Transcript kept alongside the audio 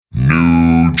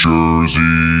Jersey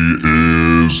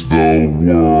is the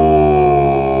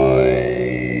world.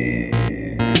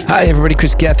 Hi everybody,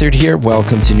 Chris Gethard here.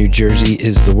 Welcome to New Jersey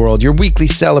is the World, your weekly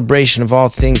celebration of all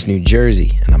things New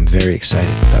Jersey. And I'm very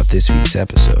excited about this week's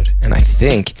episode. And I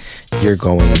think you're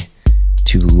going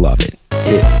to love it.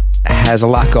 It has a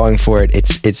lot going for it.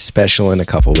 It's special in a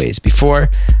couple ways. Before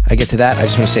I get to that, I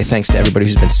just want to say thanks to everybody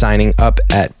who's been signing up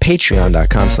at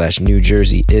patreon.com/New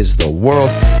Jersey is the World.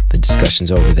 The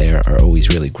discussions over there are always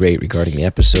really great regarding the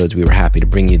episodes. We were happy to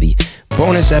bring you the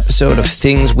bonus episode of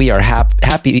things we are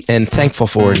happy and thankful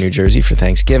for in New Jersey for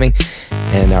Thanksgiving.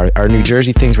 And our New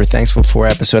Jersey things we're thankful for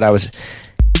episode, I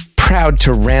was proud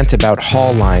to rant about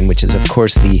Hall Line, which is, of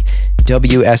course, the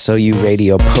WSOU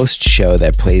radio post show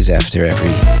that plays after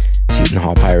every Seton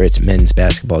Hall Pirates men's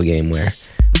basketball game, where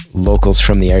locals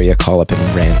from the area call up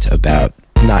and rant about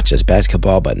not just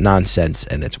basketball, but nonsense,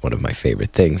 and it's one of my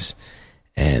favorite things.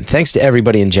 And thanks to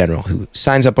everybody in general who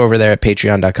signs up over there at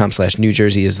patreon.com/New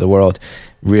Jersey is the World.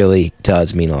 Really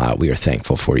does mean a lot. We are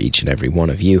thankful for each and every one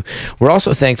of you. We're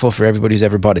also thankful for everybody who's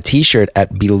ever bought a t-shirt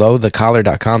at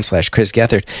belowthecollar.com/Chris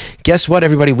Gethard. Guess what,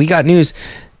 everybody? We got news.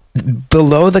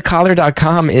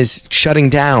 Belowthecollar.com is shutting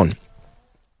down.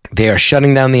 They are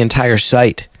shutting down the entire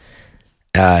site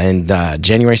and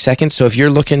January 2nd. So if you're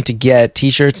looking to get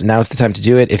t-shirts, now's the time to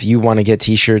do it. If you want to get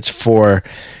t-shirts for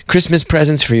Christmas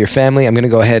presents for your family, I'm going to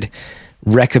go ahead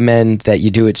recommend that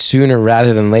you do it sooner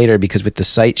rather than later, because with the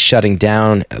site shutting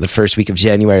down the first week of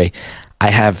January,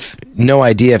 I have no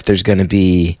idea if there's going to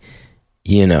be,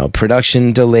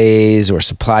 production delays or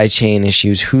supply chain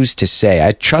issues. Who's to say?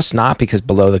 I trust not, because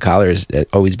Below the Collar has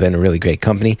always been a really great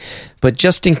company. But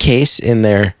just in case in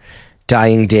their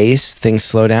dying days things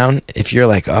slow down, if you're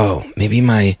like, oh, maybe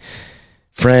my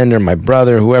friend or my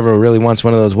brother, whoever really wants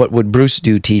one of those "What Would Bruce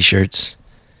Do" t-shirts,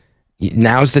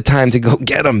 now's the time to go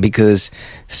get them, because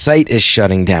site is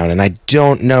shutting down. And I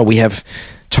don't know, we have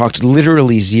talked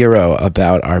literally zero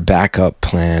about our backup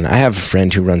plan. I have a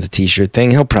friend who runs a t-shirt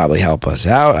thing. He'll probably help us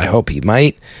out. I hope he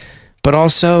might. But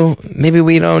also, maybe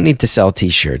we don't need to sell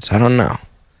t-shirts. I don't know.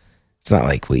 It's not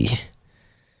like we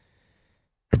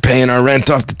are paying our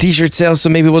rent off the t-shirt sales, so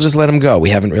maybe we'll just let them go. We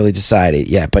haven't really decided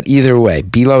yet. But either way,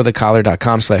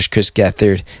 belowthecollar.com/Chris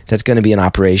Gethard. That's going to be in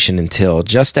operation until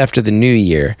just after the new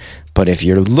year. But if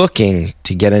you're looking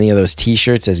to get any of those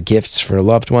t-shirts as gifts for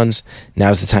loved ones,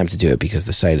 now's the time to do it, because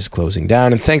the site is closing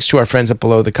down. And thanks to our friends at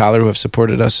Below the Collar who have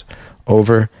supported us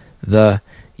over the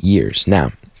years.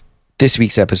 Now, this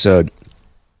week's episode,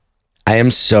 I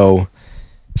am so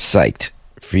psyched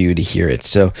for you to hear it.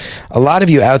 So a lot of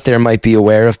you out there might be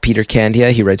aware of Peter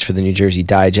Candia. He writes for the New Jersey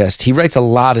Digest. He writes a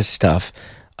lot of stuff.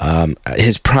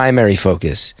 His primary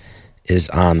focus is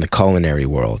on the culinary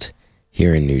world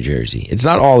here in New Jersey. It's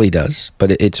not all he does,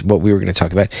 but it's what we were going to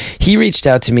talk about. He reached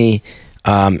out to me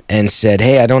and said,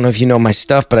 hey, I don't know if you know my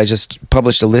stuff, but I just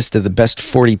published a list of the best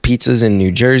 40 pizzas in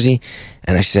New Jersey.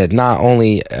 And I said, not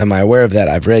only am I aware of that,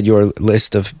 I've read your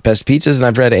list of best pizzas, and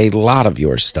I've read a lot of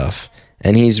your stuff.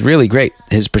 And he's really great.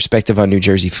 His perspective on New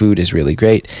Jersey food is really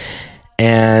great.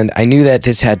 And I knew that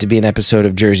this had to be an episode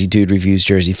of Jersey Dude Reviews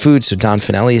Jersey Food, so Don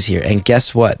Finelli is here. And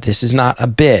guess what? This is not a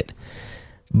bit.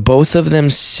 Both of them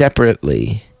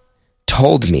separately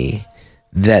told me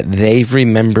that they've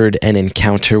remembered an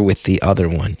encounter with the other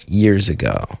one years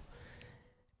ago.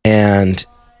 And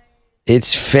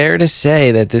it's fair to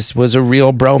say that this was a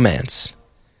real bromance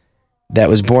that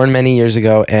was born many years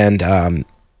ago, and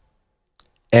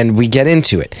we get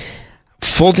into it.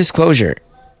 Full disclosure,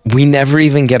 we never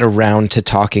even get around to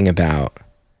talking about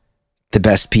the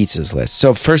best pizzas list.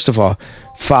 So first of all,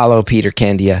 follow Peter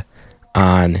Candia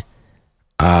on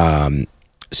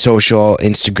social,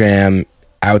 Instagram,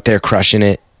 out there crushing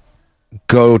it.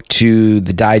 Go to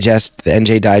the Digest. The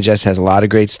NJ Digest has a lot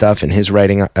of great stuff, and his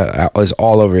writing is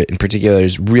all over it. In particular,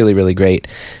 is really, really great.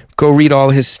 Go read all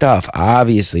his stuff,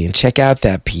 obviously, and check out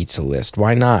that pizza list.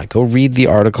 Why not? Go read the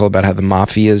article about how the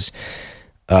mafia's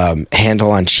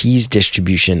handle on cheese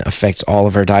distribution affects all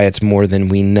of our diets more than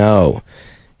we know.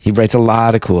 He writes a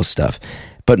lot of cool stuff.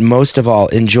 But most of all,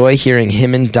 enjoy hearing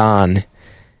him and Don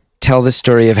tell the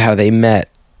story of how they met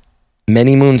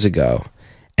many moons ago.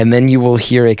 And then you will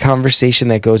hear a conversation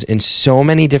that goes in so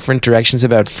many different directions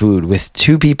about food with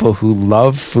two people who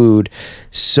love food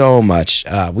so much.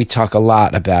 We talk a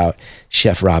lot about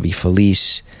Chef Robbie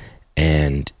Felice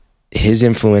and his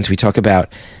influence. We talk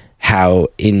about how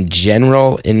in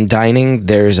general in dining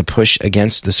there's a push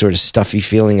against the sort of stuffy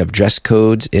feeling of dress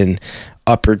codes in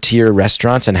upper tier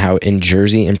restaurants, and how in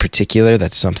Jersey in particular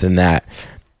that's something that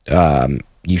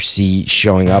you see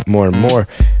showing up more and more.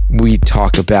 We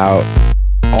talk about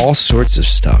all sorts of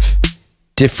stuff,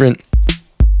 different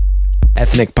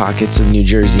ethnic pockets of New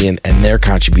Jersey and their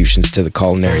contributions to the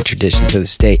culinary tradition to the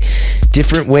state.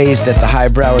 Different ways that the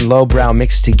highbrow and lowbrow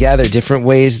mix together. Different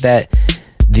ways that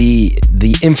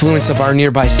the influence of our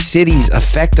nearby cities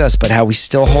affect us, but how we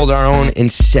still hold our own in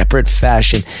separate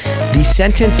fashion. The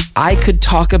sentence, "I could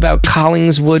talk about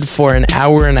Collingswood for an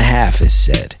hour and a half," is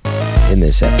said in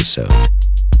this episode.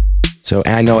 So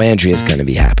I know Andrea's going to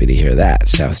be happy to hear that.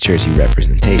 South Jersey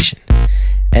representation.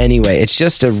 Anyway, it's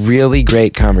just a really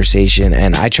great conversation,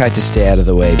 and I tried to stay out of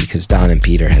the way because Don and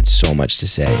Peter had so much to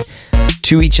say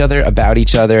to each other,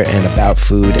 and about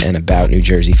food, and about New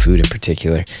Jersey food in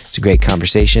particular. It's a great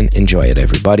conversation. Enjoy it,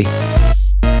 everybody.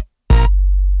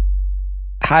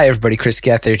 Hi, everybody. Chris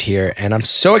Gethard here, and I'm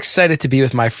so excited to be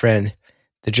with my friend,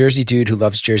 the Jersey dude who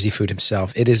loves Jersey food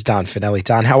himself. It is Don Finelli.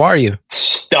 Don, how are you?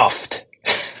 Stuffed.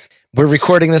 We're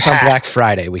recording this on Black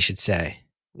Friday, we should say.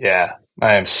 Yeah,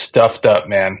 I am stuffed up,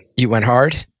 man. You went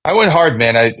hard? I went hard,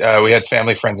 man. We had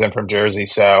family friends in from Jersey,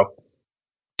 so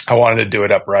I wanted to do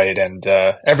it upright. And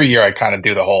every year I kind of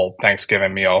do the whole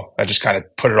Thanksgiving meal. I just kind of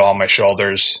put it all on my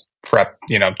shoulders, prep,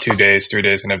 2 days, 3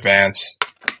 days in advance,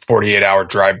 48-hour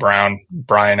dry brine.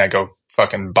 I go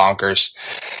fucking bonkers.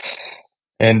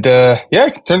 And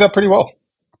it turned out pretty well.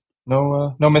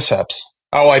 No mishaps.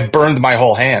 Oh, I burned my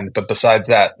whole hand, but besides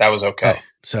that was okay. Oh,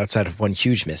 so outside of one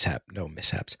huge mishap, no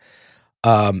mishaps.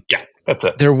 Yeah, that's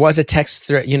it. There was a text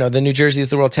thread, the New Jersey is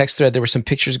the World text thread. There were some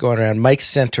pictures going around. Mike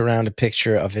sent around a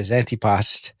picture of his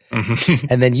antipasto. Mm-hmm.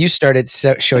 And then you started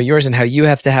showing yours and how you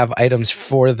have to have items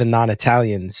for the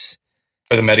non-Italians.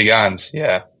 For the Medigans,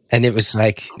 yeah. And it was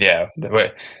like... Yeah,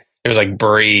 it was like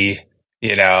brie,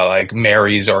 like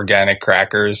Mary's organic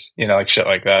crackers, like shit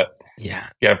like that. Yeah.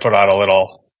 You got to put out a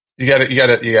little... You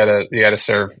gotta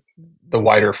serve the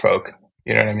wider folk.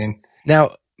 You know what I mean?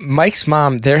 Now, Mike's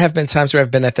mom, there have been times where I've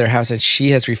been at their house and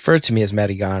she has referred to me as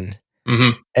Medigan.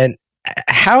 Mm-hmm. And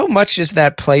how much is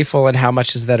that playful and how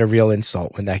much is that a real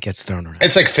insult when that gets thrown around?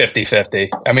 It's like 50-50.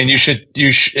 I mean, you should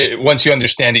once you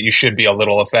understand it, you should be a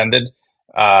little offended.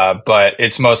 But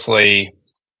it's mostly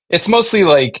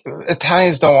like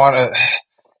Italians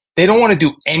they don't want to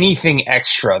do anything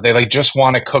extra. They just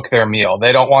want to cook their meal.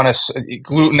 They don't want to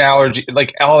gluten allergy,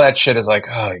 like all that shit is like,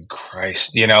 oh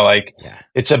Christ,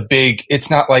 it's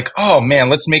not like, oh man,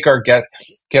 let's make our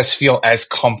guests feel as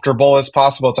comfortable as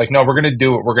possible. It's like, no, we're going to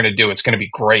do what we're going to do. It's going to be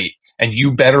great. And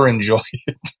you better enjoy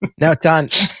it. Now, Don,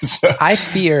 I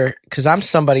fear, because I'm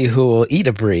somebody who will eat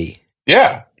a brie.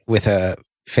 Yeah. With a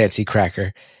fancy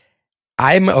cracker.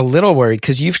 I'm a little worried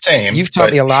because you've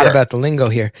taught me a lot about the lingo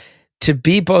here. To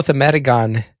be both a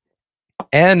Medigan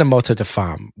and a moto de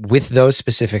femme with those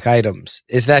specific items,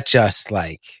 is that just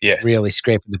really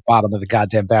scraping the bottom of the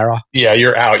goddamn barrel? Yeah,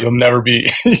 you're out. You'll never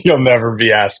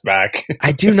be asked back.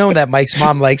 I do know that Mike's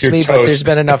mom likes me, but there's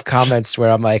been enough comments where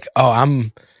I'm like, oh,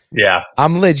 I'm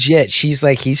legit. She's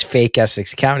like, he's fake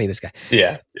Essex County, this guy.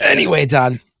 Yeah. Anyway,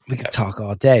 Don, we could talk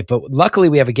all day, but luckily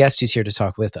we have a guest who's here to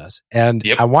talk with us. And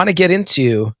I want to get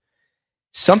into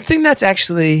something that's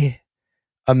actually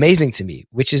amazing to me,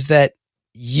 which is that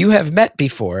you have met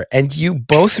before and you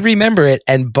both remember it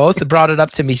and both brought it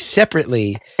up to me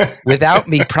separately without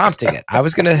me prompting it. I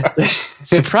was going to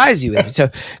surprise you with it. So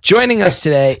joining us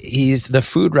today, he's the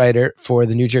food writer for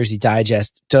the New Jersey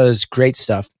Digest, does great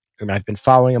stuff. And I've been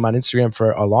following him on Instagram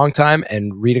for a long time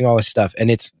and reading all his stuff,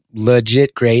 and it's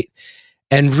legit great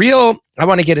and real. I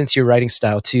want to get into your writing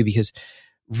style too, because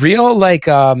real,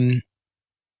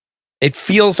 it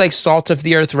feels like salt of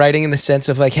the earth writing in the sense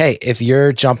of like, hey, if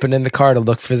you're jumping in the car to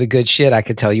look for the good shit, I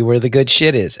could tell you where the good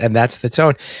shit is. And that's the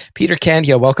tone. Peter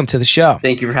Candia, welcome to the show.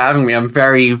 Thank you for having me. I'm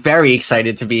very, very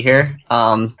excited to be here.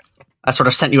 I sort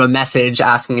of sent you a message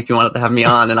asking if you wanted to have me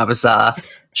on, and I was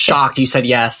shocked you said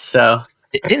yes. So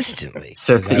instantly.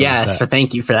 So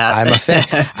thank you for that. I'm a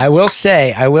fan. I will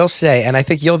say, and I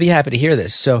think you'll be happy to hear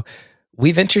this. So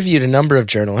we've interviewed a number of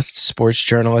journalists, sports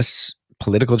journalists,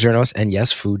 political journalists, and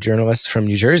yes, food journalists from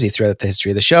New Jersey throughout the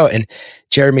history of the show. And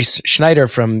Jeremy Schneider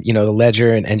from, the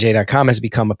Ledger and NJ.com has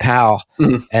become a pal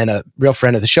and a real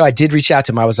friend of the show. I did reach out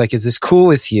to him. I was like, is this cool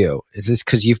with you? Is this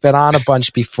because you've been on a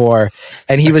bunch before?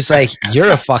 And he was like,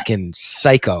 you're a fucking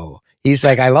psycho. He's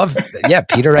like,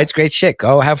 Peter writes great shit.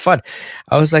 Go have fun.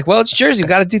 I was like, well, it's Jersey. We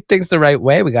got to do things the right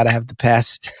way. We got to have the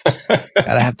past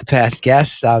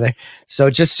guests out there. So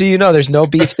just so you know, there's no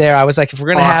beef there. I was like, if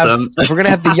we're gonna have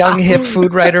the young hip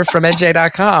food writer from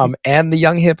NJ.com and the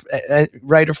young hip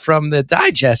writer from the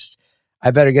Digest,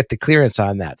 I better get the clearance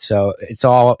on that. So it's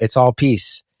all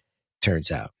peace.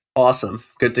 Turns out. Awesome.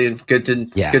 Good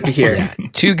to hear. Yeah.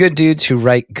 Two good dudes who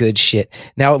write good shit.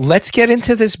 Now let's get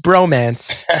into this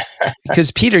bromance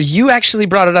Because Peter, you actually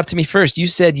brought it up to me first. You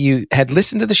said you had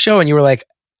listened to the show and you were like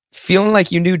feeling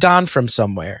like you knew Don from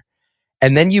somewhere.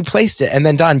 And then you placed it. And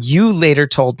then Don, you later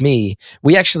told me,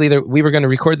 we were going to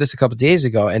record this a couple days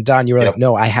ago. And Don, you were like,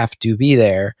 no, I have to be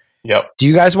there. Yep. Do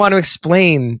you guys want to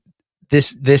explain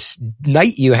this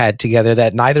night you had together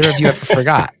that neither of you ever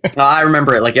forgot? I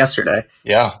remember it like yesterday.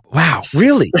 Yeah. Wow.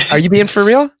 Really? Are you being for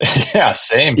real? Yeah,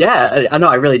 same. Yeah, I know.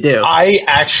 I really do. I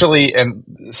actually am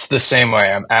the same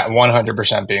way. I'm at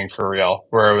 100% being for real.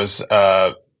 Where it was,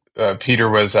 Peter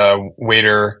was a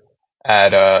waiter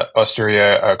at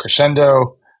Osteria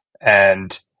Crescendo,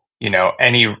 and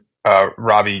any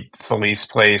Robbie Felice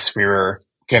place we were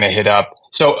gonna hit up.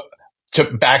 So to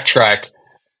backtrack,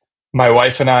 my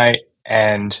wife and I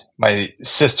and my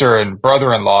sister and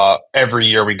brother-in-law, every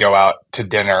year we go out to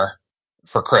dinner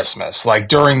for Christmas, like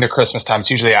during the Christmas time. It's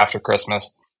usually after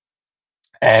Christmas,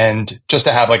 and just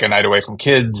to have like a night away from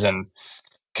kids and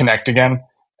connect again.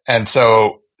 And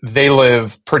so they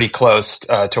live pretty close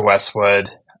to Westwood.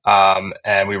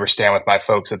 And we were staying with my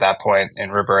folks at that point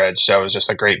in River Edge. So it was just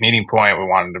a great meeting point. We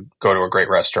wanted to go to a great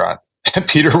restaurant. And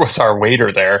Peter was our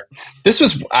waiter there. This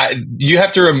was, you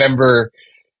have to remember,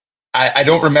 I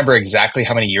don't remember exactly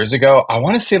how many years ago. I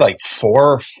want to say like 4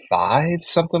 or 5,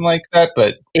 something like that.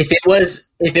 But if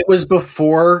it was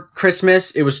before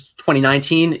Christmas, it was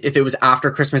 2019. If it was after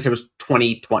Christmas, it was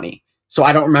 2020. So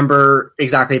I don't remember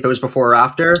exactly if it was before or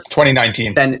after.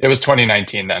 2019. Then it was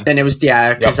 2019 then. Then it was,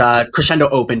 because Crescendo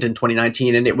opened in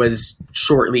 2019 and it was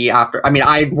shortly after. I mean,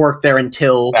 I worked there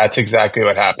until that's exactly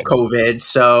what happened. COVID.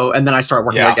 So, and then I started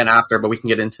working there again after, but we can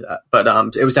get into that. But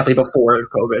it was definitely before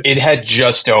COVID. It had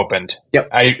just opened. Yep.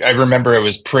 I remember it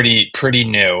was pretty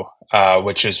new,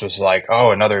 which was like,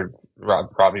 oh, another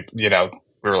Robbie, we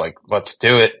were like, let's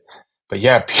do it. But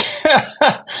yeah,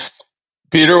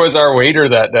 Peter was our waiter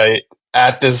that night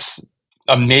at this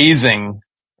amazing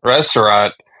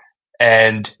restaurant.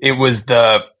 And it was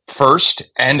the first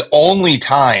and only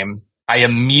time I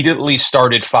immediately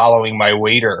started following my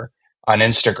waiter on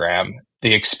Instagram.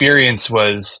 The experience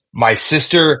was, my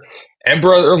sister and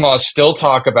brother-in-law still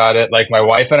talk about it. Like, my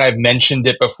wife and I have mentioned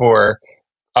it before,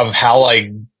 of how like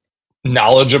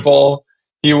knowledgeable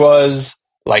he was,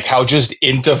 like how just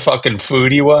into fucking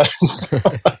food he was.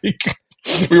 Like,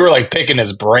 we were like picking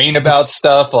his brain about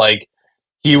stuff. Like,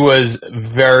 he was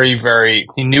very, very,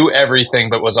 he knew everything,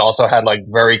 but was also had like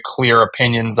very clear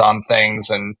opinions on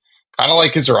things, and kind of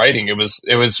like his writing. It was,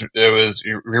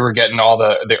 we were getting all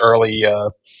the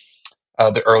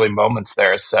early moments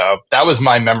there. So that was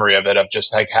my memory of it, of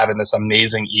just like having this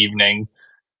amazing evening,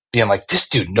 being like, this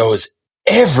dude knows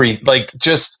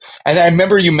and I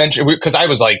remember you mentioned, because I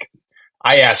was like,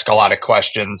 I ask a lot of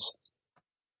questions.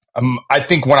 I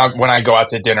think when I go out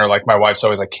to dinner, like, my wife's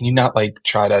always like, can you not like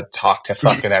try to talk to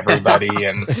fucking everybody?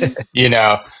 And,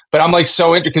 but I'm like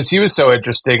because he was so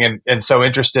interesting and so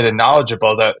interested and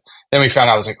knowledgeable, that then we found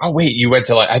out, I was like, oh wait, you went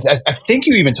to like, I think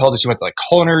you even told us you went to like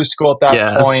culinary school at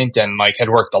that point, and like had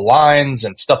worked the lines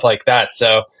and stuff like that.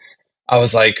 So I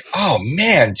was like, oh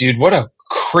man, dude, what a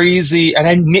crazy, and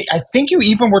I think you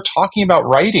even were talking about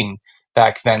writing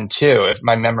back then too, if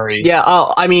my memory. Yeah.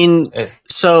 I mean,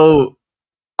 so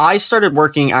I started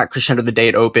working at Crescendo the day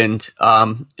it opened.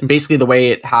 And basically the way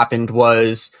it happened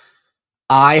was,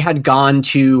 I had gone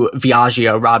to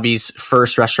Viaggio, Robbie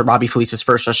Felice's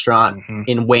first restaurant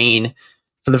in Wayne,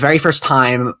 for the very first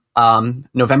time,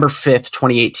 November 5th,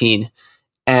 2018.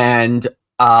 And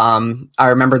I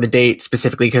remember the date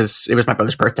specifically because it was my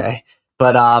brother's birthday.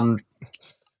 But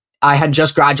I had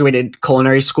just graduated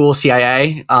culinary school,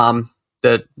 CIA,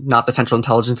 not the Central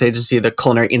Intelligence Agency, the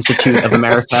Culinary Institute of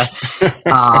America,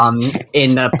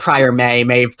 in the prior May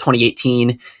of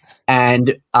 2018.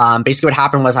 And basically what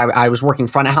happened was I was working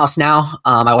front of house now.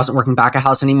 I wasn't working back of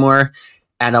house anymore,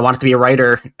 and I wanted to be a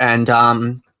writer. And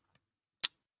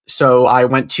so I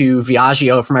went to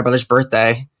Viaggio for my brother's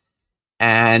birthday.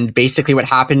 And basically what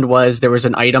happened was, there was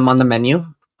an item on the menu.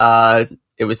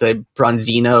 It was a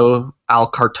bronzino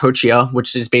al cartoccio,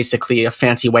 which is basically a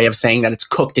fancy way of saying that it's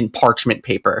cooked in parchment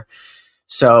paper.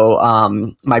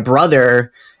 So my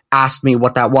brother asked me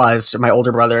what that was, my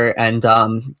older brother, and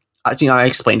I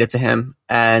explained it to him.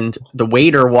 And the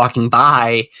waiter walking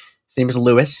by, his name is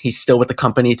Lewis. He's still with the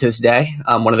company to this day.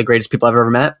 One of the greatest people I've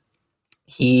ever met.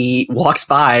 He walks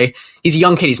by. He's a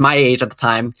young kid. He's my age at the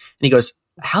time. And he goes,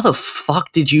 how the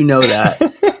fuck did you know that?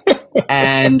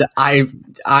 And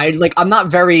I'm not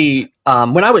very,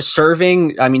 when I was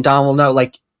serving, I mean, Don will know,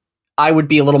 like, I would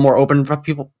be a little more open to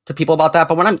people about that.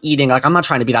 But when I'm eating, like, I'm not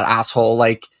trying to be that asshole,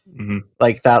 like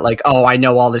that, like, oh, I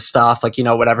know all this stuff, like, you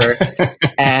know, whatever.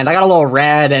 And I got a little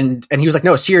red, and he was like,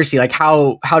 no, seriously, like,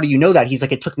 how do you know that? He's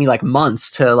like, it took me like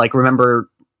months to like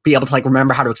be able to like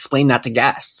remember how to explain that to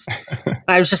guests. And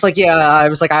I was just like, yeah, I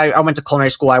was like, I went to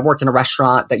culinary school. I worked in a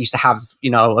restaurant that used to have,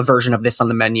 you know, a version of this on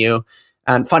the menu.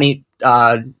 And funny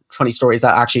story is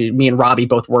that actually me and Robbie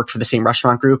both worked for the same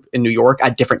restaurant group in New York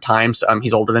at different times.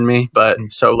 He's older than me, but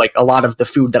so like a lot of the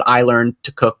food that I learned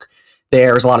to cook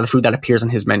there is a lot of the food that appears on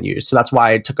his menus. So that's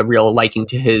why I took a real liking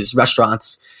to his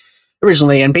restaurants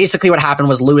originally. And basically what happened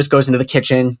was Lewis goes into the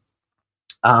kitchen.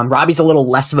 Robbie's a little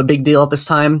less of a big deal at this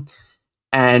time.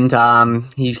 And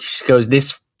he goes,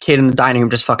 this kid in the dining room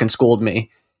just fucking schooled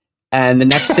me. And the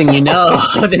next thing you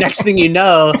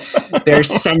know, they're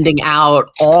sending out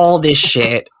all this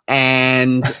shit,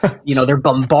 and you know they're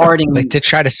bombarding. Like to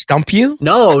try to stump you?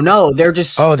 No, they're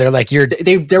just. Oh, they're like you're.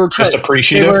 They were trying. Just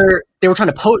appreciative. They were trying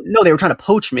to poach. No, they were trying to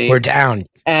poach me. We're down.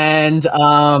 And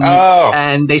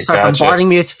and they start gotcha. bombarding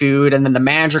me with food, and then the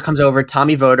manager comes over,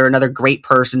 Tommy Voter, another great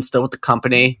person, still with the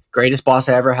company, greatest boss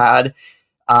I ever had.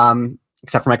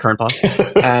 Except for my current boss.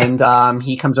 And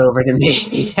he comes over to me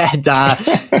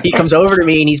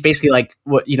and he's basically like,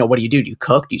 what do you do? Do you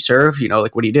cook? Do you serve? You know,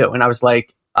 like, what do you do? And I was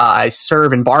like, I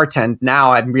serve and bartend.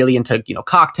 Now I'm really into, you know,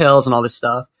 cocktails and all this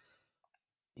stuff.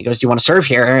 He goes, do you want to serve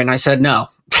here? And I said, no.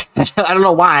 I don't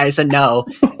know why I said no.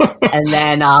 And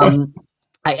then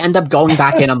I end up going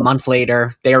back in a month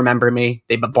later. They remember me.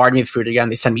 They bombard me with food again.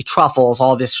 They send me truffles,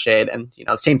 all this shit. And, you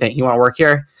know, same thing. You want to work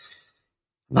here?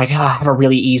 Like, I have a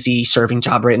really easy serving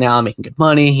job right now. I'm making good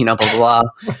money, you know, blah, blah,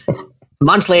 blah. A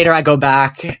month later, I go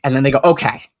back, and then they go,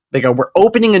 okay. They go, we're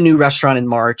opening a new restaurant in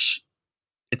March.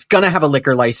 It's going to have a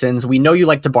liquor license. We know you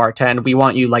like to bartend. We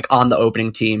want you, like, on the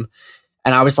opening team.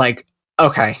 And I was like,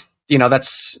 okay, you know,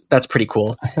 that's pretty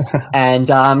cool.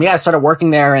 And, I started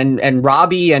working there, and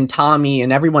Robbie and Tommy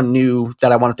and everyone knew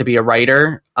that I wanted to be a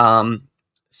writer.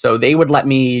 So they would let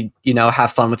me, you know,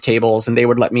 have fun with tables, and they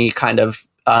would let me kind of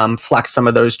flex some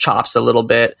of those chops a little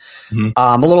bit.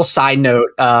 A little side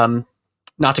note,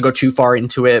 not to go too far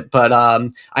into it, but I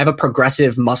have a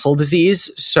progressive muscle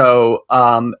disease. So,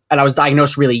 and I was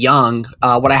diagnosed really young.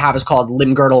 What I have is called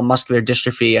limb-girdle muscular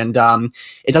dystrophy, and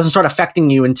it doesn't start affecting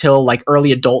you until like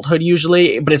early adulthood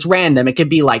usually, but it's random. It could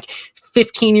be like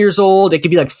 15 years old. It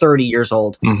could be like 30 years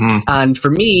old. And for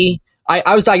me,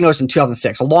 I was diagnosed in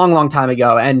 2006, a long, long time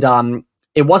ago. And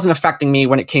it wasn't affecting me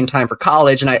when it came time for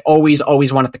college, and I always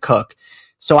wanted to cook.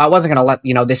 So I wasn't going to let,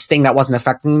 you know, this thing that wasn't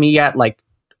affecting me yet, like,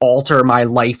 alter my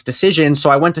life decisions. So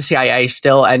I went to CIA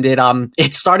still, and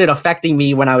it started affecting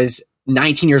me when I was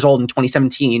 19 years old in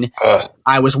 2017.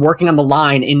 I was working on the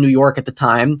line in New York at the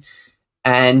time.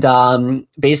 And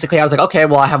basically I was like, okay,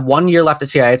 well, I have 1 year left at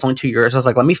CIA. It's only 2 years. I was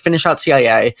like, let me finish out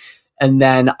CIA. And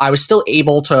then I was still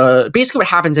able to, basically what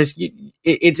happens is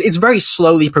it's very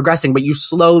slowly progressing, but you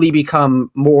slowly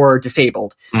become more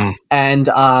disabled. And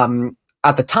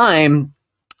at the time,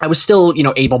 I was still, you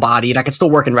know, able-bodied. I could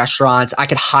still work in restaurants. I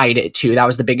could hide it too. That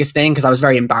was the biggest thing because I was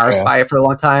very embarrassed by it for a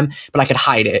long time, but I could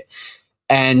hide it.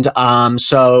 And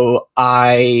so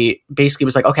I basically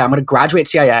was like, okay, I'm going to graduate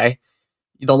C.I.A.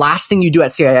 The last thing you do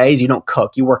at CIA is you don't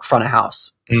cook. You work front of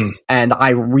house. And I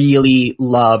really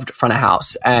loved front of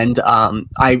house. And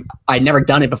I'd never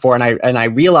done it before. And I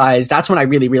realized, that's when I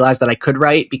really realized that I could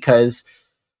write, because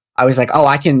I was like, oh,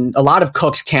 a lot of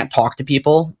cooks can't talk to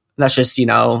people. That's just, you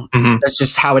know, that's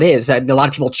just how it is. A lot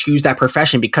of people choose that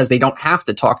profession because they don't have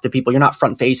to talk to people. You're not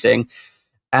front facing.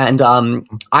 And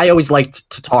I always liked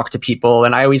to talk to people,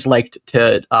 and I always liked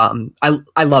to,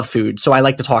 I love food. So I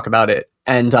like to talk about it.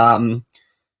 And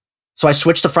so I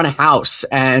switched to front of house,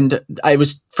 and I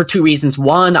was for two reasons.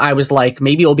 One, I was like,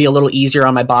 maybe it'll be a little easier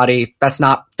on my body. That's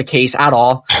not the case at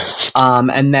all.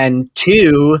 And then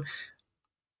two,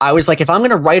 I was like, if I'm going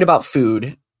to write about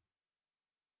food,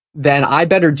 then I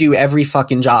better do every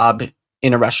fucking job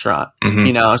in a restaurant,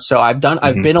 you know? So I've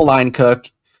been a line cook.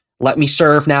 Let me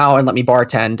serve now and let me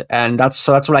bartend. And that's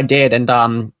what I did. And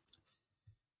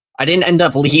I didn't end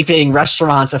up leaving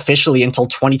restaurants officially until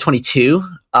 2022,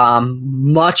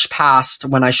 much past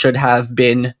when I should have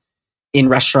been in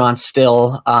restaurants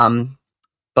still.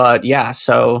 But yeah,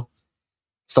 so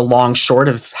it's a long short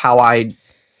of how I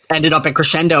ended up at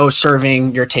Crescendo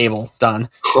serving your table. Done.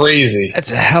 Crazy.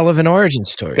 That's a hell of an origin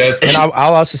story. And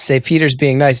I'll also say, Peter's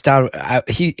being nice. Don,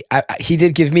 he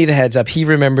did give me the heads up. He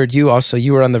remembered you also.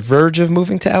 You were on the verge of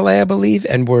moving to LA, I believe,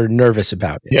 and were nervous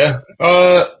about it. Yeah.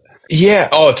 Yeah.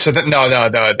 Oh, so no.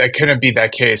 That couldn't be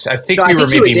that case. I think we were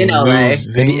maybe in LA.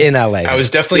 Maybe in LA. I was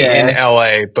definitely in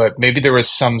LA, but maybe there was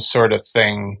some sort of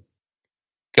thing.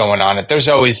 going on. There's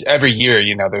always, every year,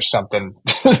 there's something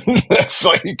that's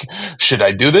like, should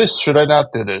I do this? Should I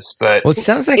not do this? But Well, it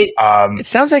sounds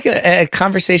like a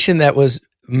conversation that was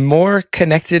more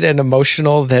connected and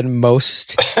emotional than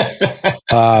most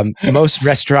most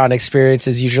restaurant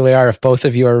experiences usually are. If both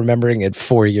of you are remembering it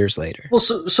 4 years later. Well,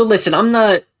 so listen, I'm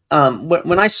not.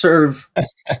 When I serve,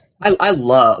 I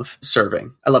love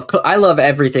serving. I love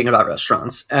everything about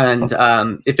restaurants, and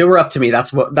if it were up to me,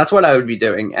 that's what I would be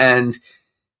doing. And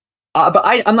but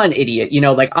I'm not an idiot,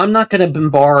 like I'm not going to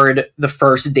bombard the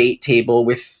first date table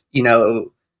with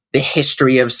the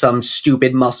history of some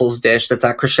stupid mussels dish that's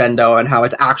at Crescendo and how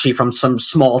it's actually from some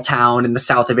small town in the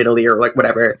south of Italy or like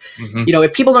whatever. Mhm.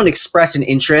 If people don't express an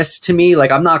interest to me,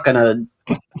 like I'm not gonna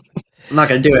do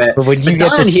it. But when you get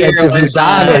Don the here sense of who was,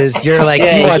 Don is, you're like,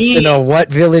 yeah, he wants to know what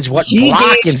village, what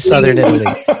block in southern Italy.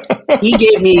 He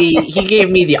gave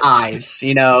me the eyes,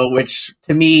 which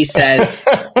to me says,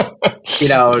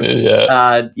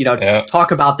 Yeah.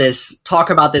 talk about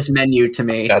this menu to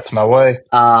me. That's my way.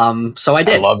 So I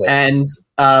did. I love it. And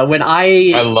when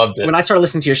I loved it. when I started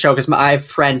listening to your show, because I have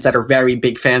friends that are very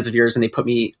big fans of yours and they put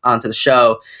me onto the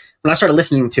show. When I started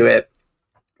listening to it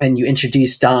and you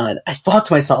introduced Don, I thought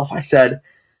to myself, I said,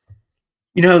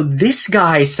 this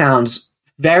guy sounds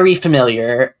very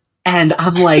familiar. And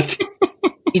I'm like,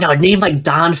 a name like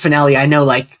Don Finelli, I know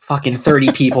like fucking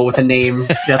 30 people with a name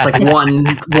that's like one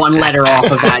letter off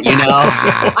of that,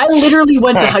 I literally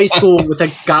went to high school with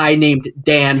a guy named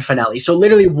Dan Finelli. So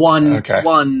literally one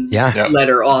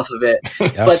letter off of it.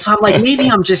 But so I'm like, maybe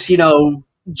I'm just,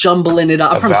 jumbling it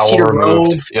up. I'm from Cedar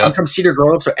Grove. Yep. I'm from Cedar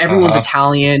Grove, so everyone's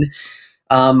Italian,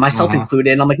 myself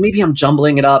included. And I'm like, maybe I'm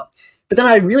jumbling it up. But then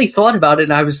I really thought about it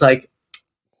and I was like,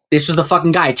 this was the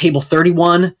fucking guy, table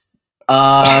 31.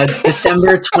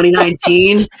 December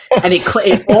 2019, and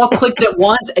it all clicked at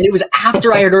once, and it was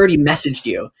after I had already messaged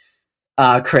you,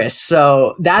 Chris.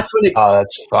 So that's when it. Oh,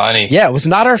 that's funny. Yeah, it was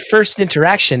not our first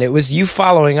interaction. It was you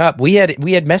following up. We had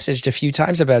messaged a few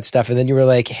times about stuff, and then you were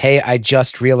like, "Hey, I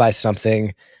just realized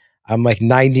something. I'm like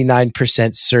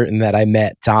 99% certain that I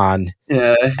met Don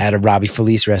at a Robbie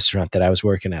Felice restaurant that I was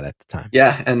working at the time."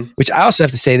 Yeah, and which I also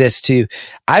have to say this too.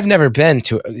 I've never been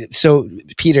to. So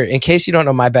Peter, in case you don't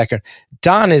know my background,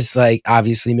 Don is like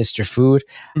obviously Mr. Food,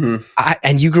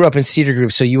 and you grew up in Cedar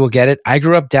Grove, so you will get it. I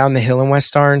grew up down the hill in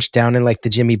West Orange, down in like the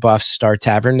Jimmy Buff's Star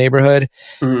Tavern neighborhood.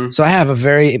 So I have a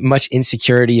very much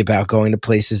insecurity about going to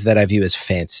places that I view as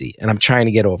fancy, and I'm trying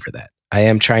to get over that. I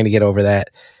am trying to get over that.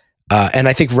 And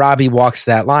I think Robbie walks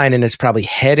that line and is probably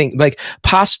heading like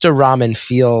pasta ramen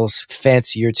feels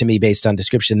fancier to me based on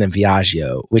description than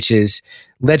Viaggio, which is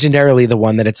legendarily the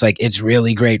one that it's like, it's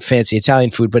really great, fancy Italian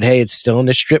food, but hey, it's still in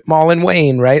a strip mall in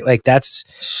Wayne, right? Like that's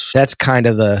kind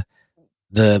of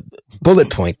the bullet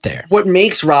point there. What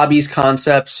makes Robbie's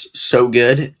concepts so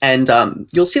good, and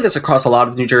you'll see this across a lot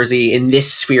of New Jersey in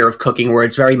this sphere of cooking where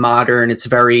it's very modern, it's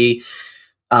very,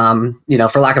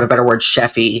 for lack of a better word,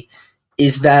 chefy,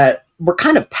 is that we're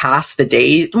kind of past the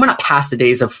days. We're not past the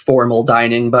days of formal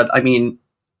dining, but I mean,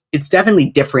 it's definitely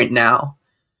different now.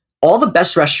 All the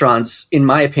best restaurants, in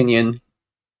my opinion,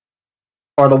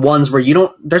 are the ones where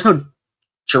there's no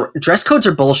dress codes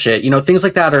are bullshit. Things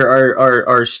like that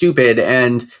are stupid.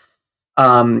 And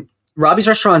Robbie's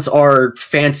restaurants are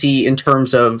fancy in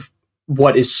terms of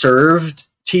what is served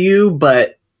to you,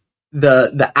 but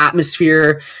the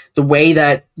atmosphere, the way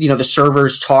that the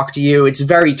servers talk to you, it's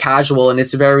very casual and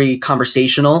it's very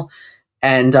conversational,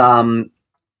 and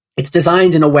it's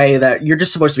designed in a way that you're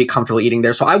just supposed to be comfortable eating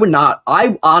there. So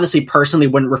I honestly personally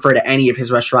wouldn't refer to any of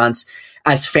his restaurants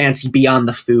as fancy beyond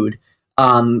the food.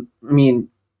 I mean,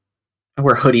 I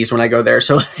wear hoodies when I go there,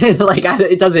 so like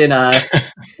it doesn't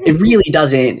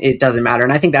it doesn't matter,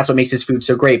 and I think that's what makes his food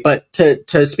so great. But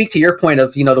to speak to your point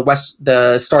of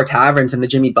the Star Taverns and the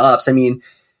Jimmy Buffs, I mean,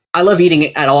 I love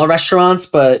eating at all restaurants,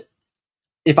 but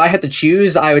if I had to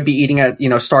choose, I would be eating at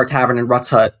Star Tavern and Rutt's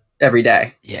Hut every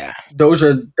day. Yeah, those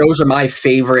are my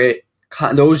favorite.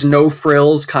 Those no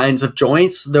frills kinds of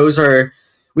joints. Those are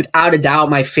without a doubt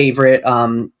my favorite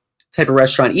type of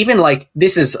restaurant. Even like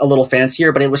this is a little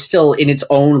fancier, but it was still in its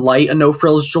own light a no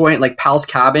frills joint, like Pal's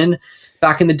Cabin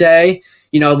back in the day.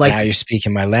 Like now you're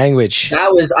speaking my language.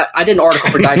 That was I did an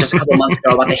article for Digest a couple months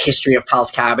ago about the history of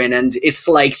Pal's Cabin, and it's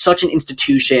like such an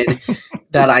institution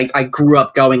that I grew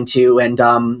up going to, and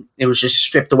it was just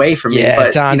stripped away from me.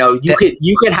 But Don,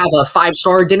 you could have a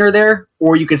 5-star dinner there,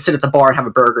 or you could sit at the bar and have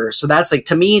a burger. So that's like,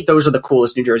 to me, those are the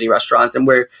coolest New Jersey restaurants, and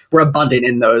we're abundant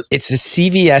in those. It's a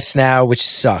CVS now, which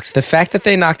sucks. The fact that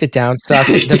they knocked it down sucks.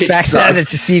 The fact that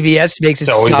it's a CVS makes it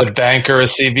suck. It's always a banker, a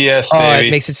CVS, baby. Oh,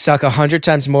 it makes it suck 100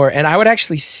 times more. And I would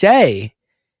actually say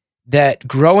that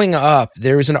growing up,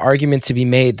 there was an argument to be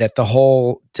made that the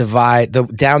whole divide, the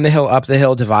down the hill, up the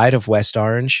hill divide of West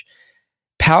Orange,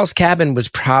 Pal's Cabin was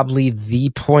probably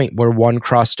the point where one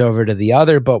crossed over to the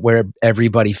other, but where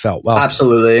everybody felt welcome.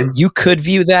 Absolutely. You could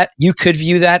view that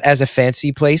as a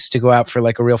fancy place to go out for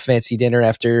like a real fancy dinner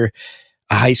after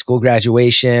a high school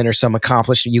graduation or some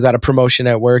accomplishment. You got a promotion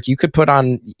at work. You could put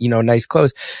on, nice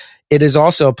clothes. It is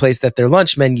also a place that their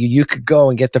lunch menu, you could go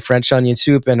and get the French onion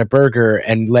soup and a burger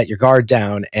and let your guard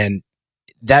down. And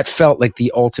that felt like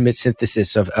the ultimate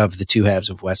synthesis of the two halves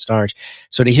of West Orange.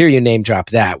 So to hear you name drop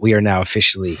that, we are now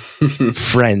officially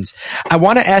friends. I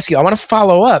want to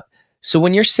follow up. So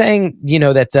when you're saying,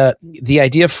 that the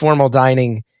idea of formal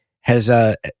dining has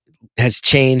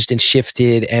changed and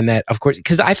shifted, and that, of course,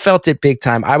 because I felt it big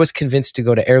time. I was convinced to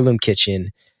go to Heirloom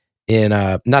Kitchen in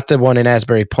not the one in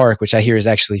Asbury Park, which I hear is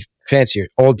actually fancier,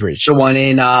 Old Bridge. The one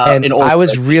in and Old I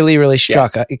was Bridge. really, really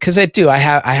struck because I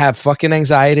have fucking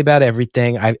anxiety about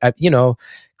everything. I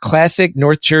classic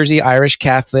North Jersey Irish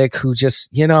Catholic who just,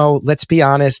 let's be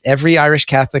honest, every Irish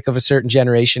Catholic of a certain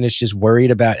generation is just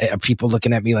worried about people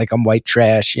looking at me like I'm white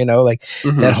trash,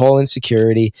 that whole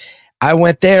insecurity. I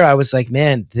went there. I was like,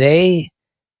 man, they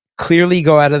clearly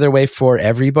go out of their way for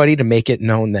everybody to make it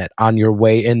known that on your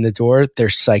way in the door, they're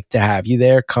psyched to have you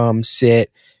there. Come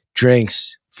sit,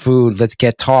 drinks, food. Let's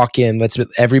get talking.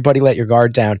 Everybody let your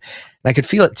guard down. And I could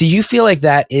feel it. Do you feel like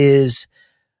that is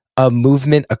a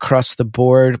movement across the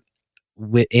board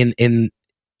in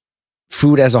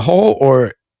food as a whole,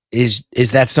 or is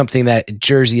that something that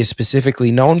Jersey is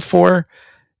specifically known for?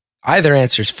 Either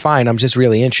answer is fine. I'm just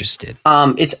really interested.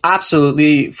 It's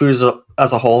absolutely food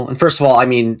as a whole. And first of all, I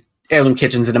mean, Heirloom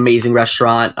Kitchen's an amazing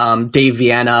restaurant. Dave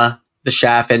Vienna, the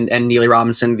chef, and Neely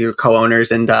Robinson, the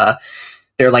co-owners, and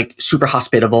they're like super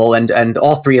hospitable. And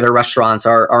all three of their restaurants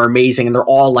are amazing. And they're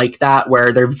all like that,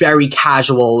 where they're very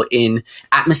casual in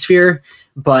atmosphere,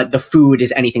 but the food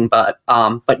is anything but.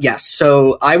 But yes,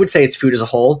 so I would say it's food as a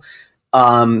whole.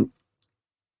 There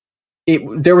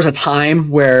was a time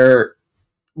where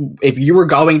if you were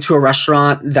going to a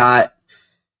restaurant that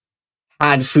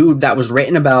had food that was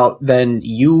written about, then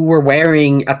you were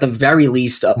wearing at the very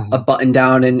least a button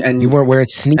down and you weren't wearing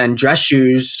sneakers and dress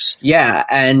shoes. Yeah.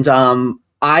 And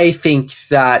I think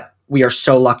that we are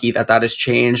so lucky that has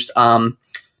changed.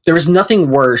 There is nothing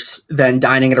worse than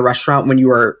dining at a restaurant when you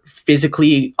are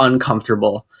physically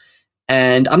uncomfortable.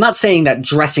 And I'm not saying that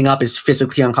dressing up is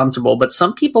physically uncomfortable, but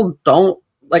some people don't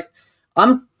like.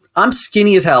 I'm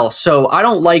skinny as hell, so I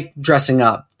don't like dressing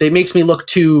up. It makes me look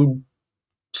too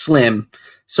slim.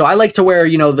 So I like to wear,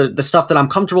 the stuff that I'm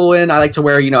comfortable in. I like to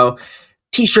wear,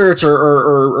 t-shirts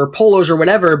or polos or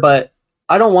whatever, but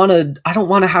I don't want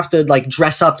to have to like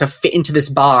dress up to fit into this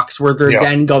box where they're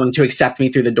then going to accept me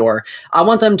through the door. I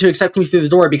want them to accept me through the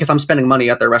door because I'm spending money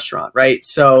at their restaurant, right?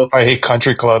 So I hate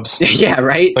country clubs. Yeah,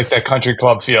 right. Like that country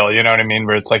club feel, you know what I mean?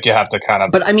 Where it's like you have to kind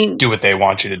of do what they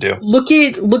want you to do. Look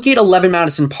at 11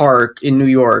 Madison Park in New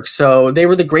York. So they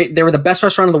were the best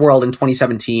restaurant in the world in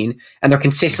 2017, and they're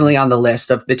consistently on the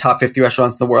list of the top 50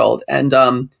 restaurants in the world. And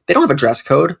they don't have a dress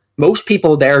code. Most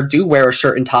people there do wear a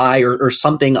shirt and tie or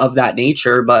something of that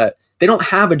nature, but they don't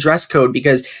have a dress code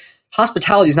because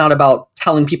hospitality is not about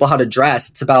telling people how to dress.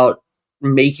 It's about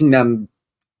making them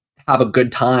have a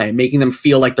good time, making them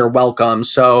feel like they're welcome.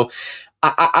 So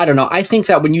I don't know. I think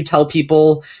that when you tell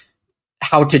people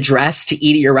how to dress to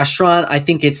eat at your restaurant, I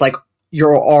think it's like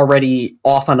you're already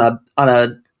off on a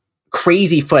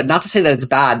crazy foot. Not to say that it's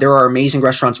bad. There are amazing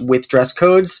restaurants with dress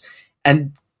codes,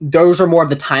 and those are more of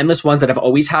the timeless ones that have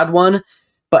always had one.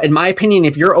 But in my opinion,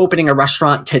 if you're opening a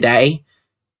restaurant today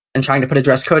and trying to put a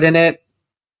dress code in it,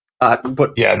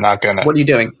 not gonna. What are you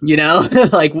doing?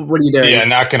 Like, what are you doing? Yeah,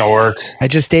 not gonna work. I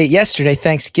just ate yesterday,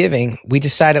 Thanksgiving. We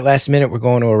decided last minute we're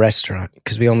going to a restaurant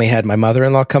because we only had my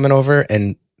mother-in-law coming over,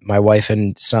 and my wife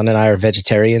and son and I are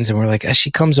vegetarians. And we're like, as she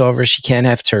comes over, she can't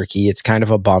have turkey. It's kind of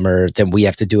a bummer. Then we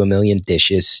have to do a million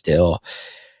dishes still.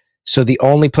 So the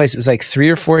only place, it was like 3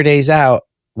 or 4 days out,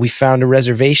 we found a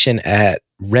reservation at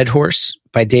Red Horse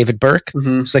by David Burke.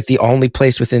 Mm-hmm. It's like the only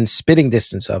place within spitting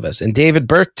distance of us. And David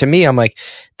Burke, to me, I'm like,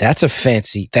 that's a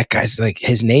fancy, that guy's like,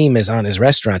 his name is on his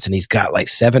restaurants and he's got like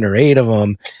 7 or 8 of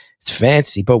them. It's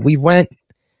fancy. But we went,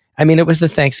 it was the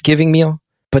Thanksgiving meal,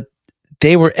 but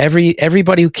they were,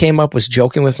 everybody who came up was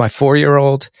joking with my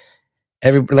 4-year-old.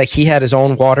 He had his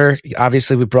own water.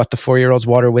 Obviously, we brought the 4-year-old's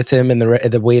water with him, and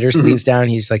the waiter leans down.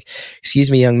 He's like, "Excuse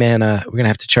me, young man, we're gonna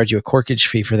have to charge you a corkage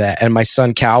fee for that." And my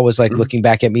son Cal was like looking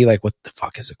back at me like, "What the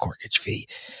fuck is a corkage fee?"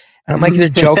 And I'm like, they're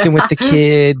joking with the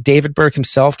kid. David Burke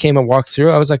himself came and walked through.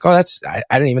 I was like, "Oh, I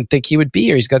didn't even think he would be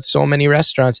here. He's got so many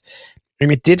restaurants." I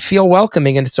mean, it did feel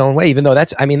welcoming in its own way, even though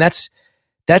that's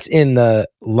in the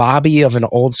lobby of an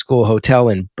old school hotel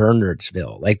in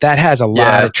Bernardsville. Like that has a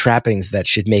lot of trappings that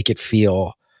should make it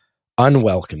feel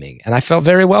unwelcoming. And I felt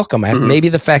very welcome. Maybe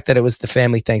the fact that it was the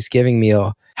family Thanksgiving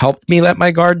meal helped me let my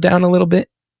guard down a little bit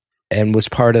and was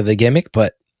part of the gimmick,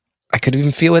 but I could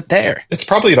even feel it there. It's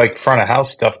probably like front of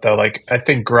house stuff though. Like I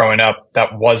think growing up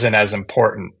that wasn't as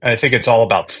important. And I think it's all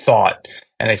about thought.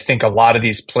 And I think a lot of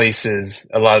these places,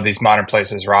 a lot of these modern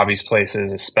places, Robbie's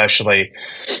places especially,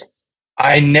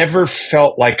 I never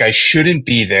felt like I shouldn't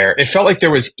be there. It felt like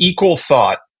there was equal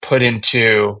thought put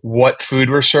into what food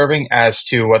we're serving as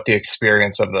to what the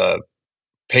experience of the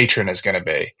patron is going to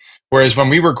be. Whereas when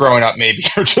we were growing up, maybe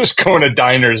you're just going to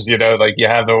diners, like you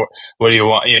have what do you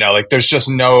want? Like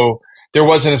there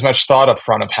wasn't as much thought up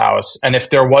front of house. And if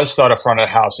there was thought up front of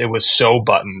house, it was so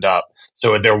buttoned up.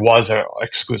 So there was an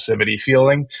exclusivity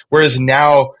feeling. Whereas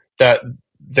now that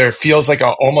there feels like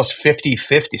almost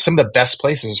 50-50. Some of the best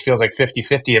places feels like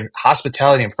 50-50. And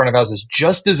hospitality in front of house is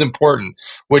just as important,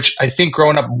 which I think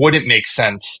growing up wouldn't make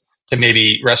sense to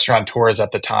maybe restaurateurs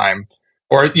at the time.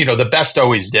 Or, the best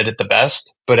always did it the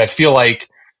best. But I feel like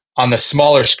on the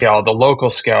smaller scale, the local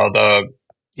scale, the,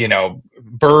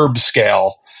 burb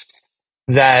scale,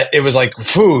 that it was like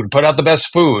food, put out the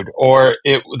best food. Or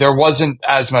there wasn't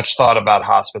as much thought about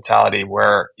hospitality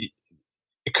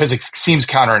because it seems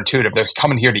counterintuitive. They're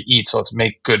coming here to eat, so let's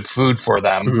make good food for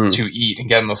them to eat and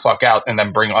get them the fuck out and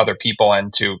then bring other people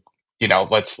in to,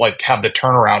 let's like have the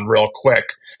turnaround real quick.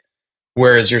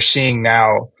 Whereas you're seeing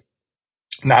now,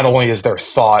 not only is there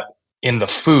thought in the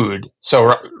food,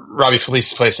 so Robbie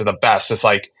Felice's place are the best.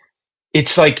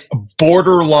 It's like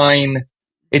borderline.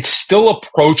 It's still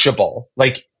approachable,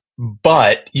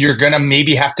 but you're going to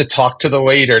maybe have to talk to the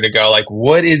waiter to go like,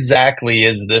 what exactly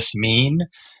is this mean?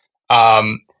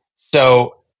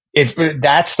 So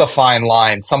that's the fine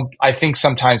line. I think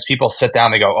sometimes people sit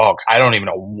down, they go, oh, I don't even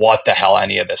know what the hell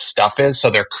any of this stuff is. So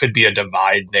there could be a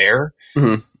divide there,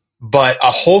 but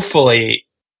hopefully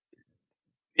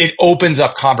it opens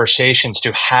up conversations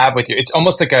to have with you. It's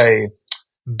almost like a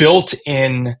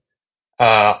built-in,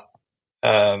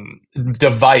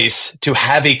 device to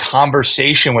have a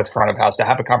conversation with front of house, to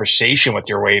have a conversation with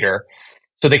your waiter,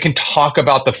 so they can talk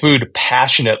about the food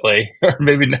passionately, or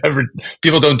maybe never.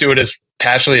 People don't do it as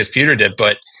passionately as Peter did,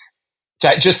 but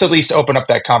to just at least open up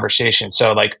that conversation.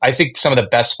 So, I think some of the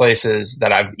best places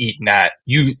that I've eaten at,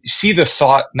 you see the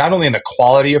thought not only in the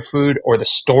quality of food or the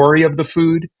story of the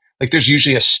food. There's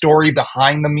usually a story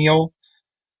behind the meal,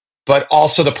 but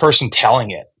also the person telling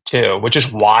it too, which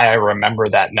is why I remember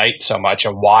that night so much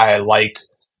and why I like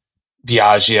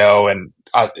Viaggio and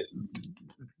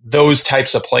those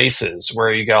types of places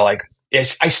where you go I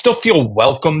still feel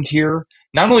welcomed here.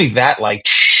 Not only that,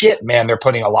 shit, man, they're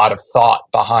putting a lot of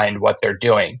thought behind what they're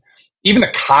doing. Even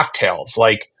the cocktails,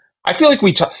 I feel like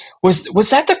was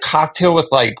that the cocktail with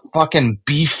fucking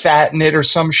beef fat in it or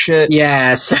some shit?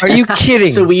 Yes. Are you kidding?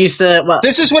 So we used to.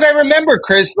 This is what I remember,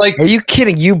 Chris. Are you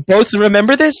kidding? You both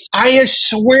remember this? I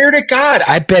swear to God.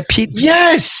 I bet Pete.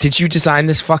 Yes. Did you design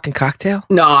this fucking cocktail?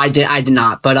 No, I did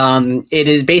not. But it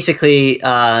is basically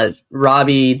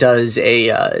Robbie does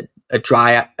a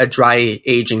dry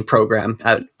aging program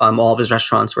at all of his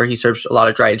restaurants where he serves a lot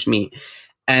of dry aged meat.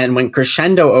 And when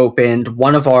Crescendo opened,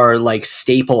 one of our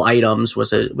staple items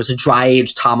was a dry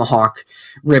aged tomahawk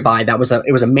ribeye.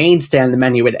 It was a mainstay on the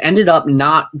menu. It ended up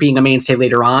not being a mainstay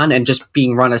later on and just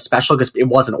being run as special because it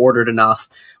wasn't ordered enough,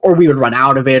 or we would run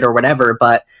out of it or whatever.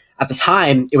 But at the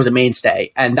time, it was a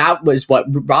mainstay, and that was what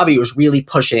Robbie was really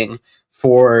pushing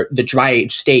for, the dry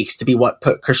aged steaks to be what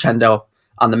put Crescendo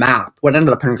on the map. What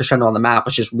ended up putting Crescendo on the map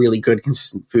was just really good,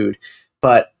 consistent food.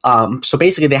 But so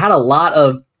basically, they had a lot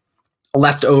of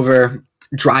leftover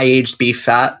dry aged beef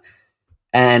fat,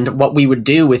 and what we would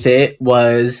do with it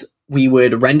was we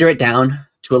would render it down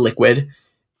to a liquid,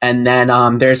 and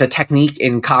then there's a technique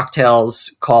in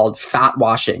cocktails called fat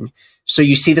washing. So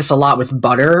you see this a lot with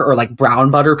butter, or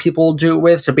brown butter people do it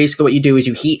with. So basically what you do is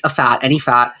you heat any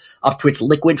fat up to its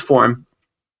liquid form,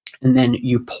 and then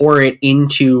you pour it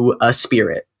into a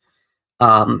spirit,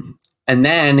 and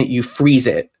then you freeze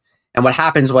it. And what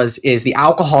happens is the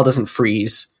alcohol doesn't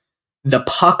freeze. The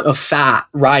puck of fat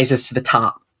rises to the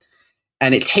top,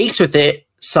 and it takes with it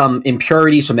some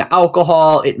impurities from the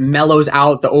alcohol. It mellows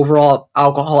out the overall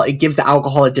alcohol. It gives the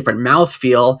alcohol a different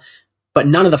mouthfeel, but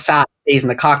none of the fat stays in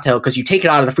the cocktail because you take it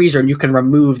out of the freezer and you can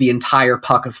remove the entire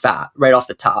puck of fat right off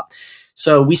the top.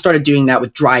 So we started doing that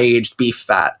with dry aged beef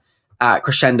fat at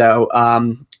Crescendo.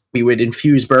 We would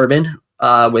infuse bourbon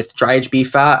with dry aged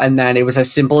beef fat, and then it was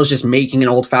as simple as just making an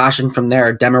old fashioned from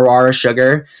there. Demerara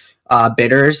sugar,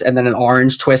 bitters, and then an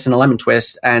orange twist and a lemon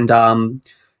twist. And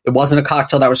it wasn't a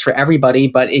cocktail that was for everybody,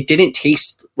 but it didn't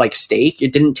taste like steak.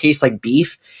 It didn't taste like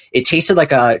beef. It tasted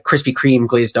like a Krispy Kreme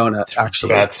glazed donut,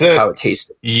 actually. That's it. How it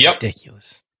tasted. Yep.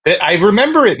 Ridiculous. I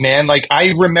remember it, man. Like,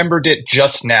 I remembered it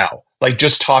just now. Like,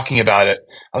 just talking about it.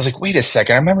 I was like, wait a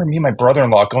second. I remember me and my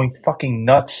brother-in-law going fucking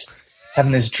nuts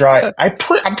having this dry.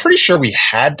 I'm pretty sure we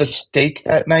had the steak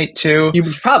that night, too. You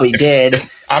probably did.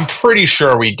 I'm pretty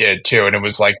sure we did, too. And it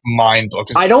was, like, mind-blowing.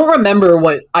 I don't remember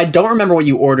what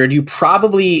you ordered. You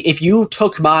probably, if you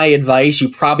took my advice, you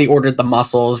probably ordered the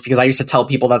mussels, because I used to tell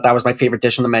people that was my favorite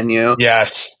dish on the menu.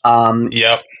 Yes.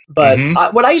 Yep.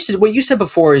 But what you said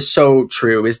before is so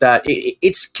true, is that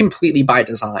it's completely by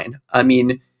design. I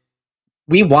mean,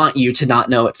 we want you to not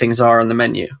know what things are on the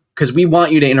menu, because we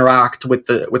want you to interact with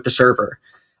the server.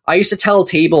 I used to tell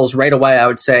tables right away, I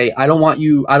would say, I don't want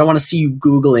to see you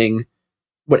Googling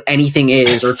what anything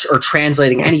is or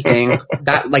translating anything.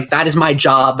 that is my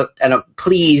job. And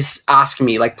please ask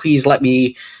me, please let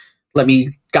me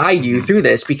guide you through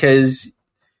this, because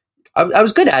I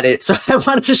was good at it, so I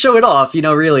wanted to show it off.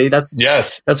 Really, that's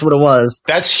what it was.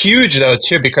 That's huge, though,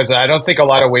 too, because I don't think a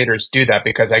lot of waiters do that.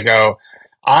 Because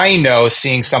I know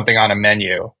seeing something on a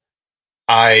menu,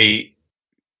 I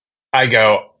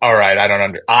go, all right,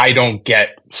 I don't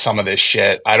get some of this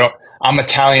shit. I'm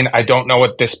Italian. I don't know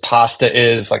what this pasta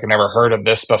is. Like, I never heard of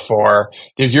this before.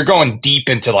 You're going deep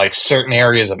into like certain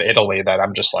areas of Italy that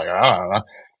I'm just like, I don't know.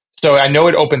 So I know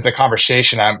it opens a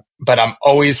conversation, but I'm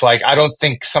always like, I don't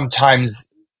think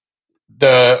sometimes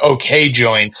the okay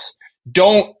joints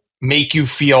don't make you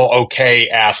feel okay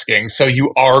asking. So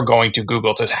you are going to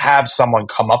Google to have someone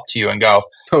come up to you and go,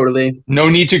 totally. No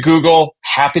need to Google.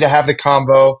 Happy to have the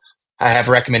convo. I have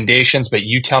recommendations, but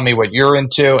you tell me what you're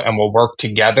into and we'll work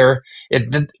together.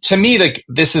 To me,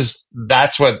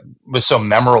 that's what was so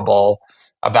memorable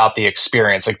about the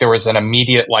experience. Like, there was an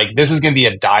immediate, like, this is going to be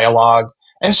a dialogue.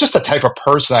 And it's just the type of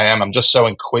person I am. I'm just so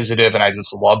inquisitive, and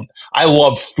I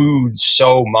love food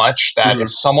so much that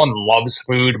if someone loves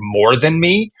food more than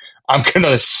me, I'm going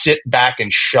to sit back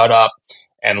and shut up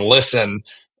and listen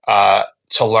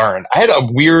to learn. I had a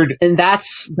weird... And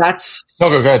that's...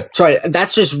 No, go ahead. Sorry,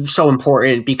 that's just so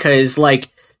important, because, like,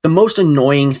 the most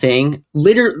annoying thing,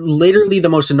 literally the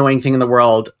most annoying thing in the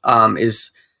world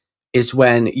is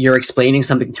when you're explaining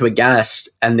something to a guest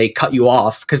and they cut you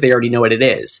off because they already know what it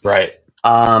is. Right.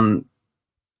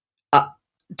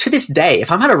 To this day,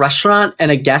 if I'm at a restaurant and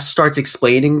a guest starts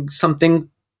explaining something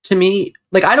to me,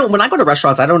 like, when I go to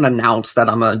restaurants, I don't announce that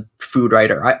I'm a food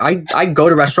writer. I go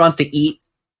to restaurants to eat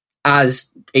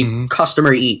as a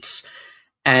customer eats.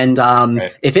 And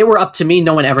if it were up to me,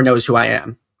 no one ever knows who I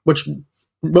am, which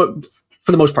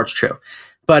for the most part is true.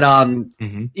 But,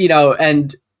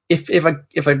 and if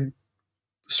a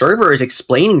server is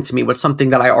explaining to me what something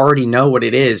that I already know what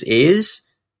it is,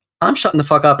 I'm shutting the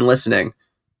fuck up and listening.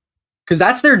 Because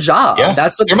that's their job. Yeah.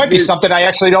 There might be something I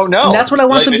actually don't know. And that's what I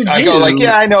want them to do. I go like,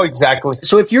 yeah, I know exactly.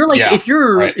 So if you're like, if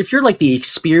you're like the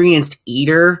experienced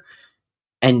eater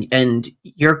and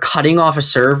you're cutting off a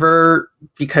server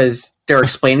because they're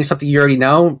explaining something you already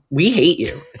know, we hate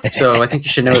you. So I think you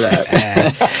should know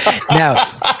that. Now,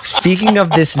 speaking of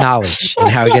this knowledge and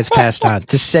how it gets passed on,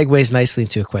 this segues nicely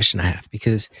into a question I have,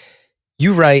 because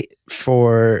you write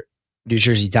for New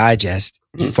Jersey Digest,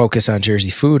 you focus on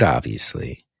Jersey food,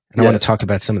 obviously. And I want to talk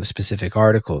about some of the specific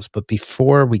articles. But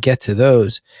before we get to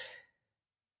those,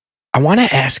 I want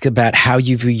to ask about how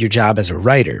you view your job as a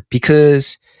writer,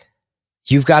 because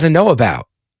you've got to know about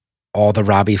all the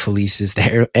Robbie Felices,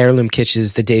 the Heirloom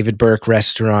Kitchens, the David Burke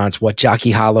restaurants, what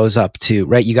Jockey Hollow's up to,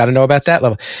 right? You got to know about that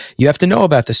level. You have to know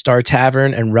about the Star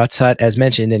Tavern and Rutt's Hut, as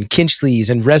mentioned, and Kinchley's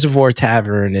and Reservoir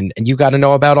Tavern. And you got to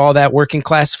know about all that working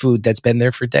class food that's been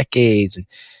there for decades. And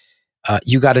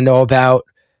you got to know about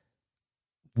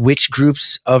which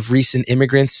groups of recent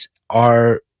immigrants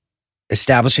are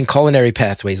establishing culinary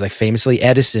pathways. Like, famously,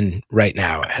 Edison right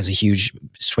now has a huge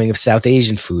swing of South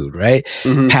Asian food, right?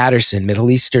 Patterson,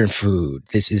 Middle Eastern food.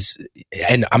 This is,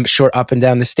 and I'm sure up and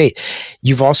down the state.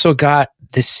 You've also got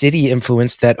the city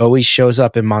influence that always shows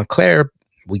up in Montclair.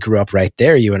 We grew up right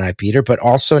there, you and I, Peter, but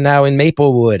also now in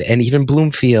Maplewood and even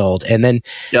Bloomfield. And then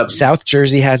South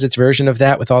Jersey has its version of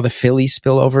that with all the Philly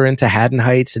spillover into Haddon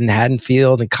Heights and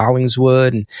Haddonfield and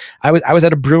Collingswood. And I was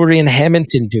at a brewery in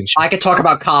Hamilton doing I could talk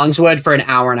about Collingswood for an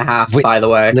hour and a half, by the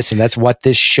way. Listen, that's what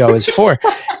this show is for.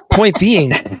 Point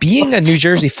being a New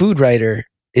Jersey food writer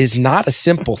is not a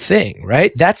simple thing,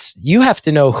 right? You have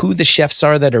to know who the chefs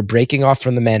are that are breaking off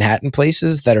from the Manhattan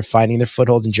places that are finding their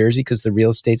foothold in Jersey because the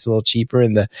real estate's a little cheaper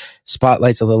and the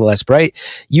spotlight's a little less bright.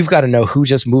 You've got to know who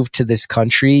just moved to this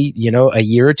country, a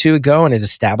year or two ago and is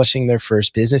establishing their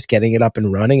first business, getting it up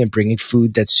and running and bringing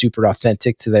food that's super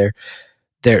authentic to their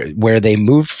where they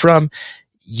moved from.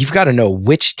 You've got to know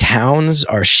which towns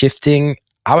are shifting.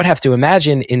 I would have to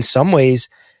imagine in some ways,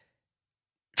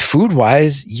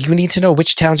 food-wise, you need to know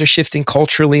which towns are shifting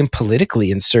culturally and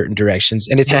politically in certain directions.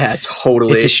 And it's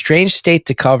a strange state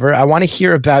to cover. I want to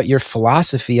hear about your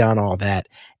philosophy on all that.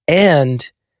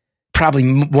 And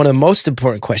probably one of the most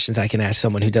important questions I can ask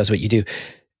someone who does what you do.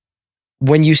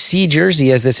 When you see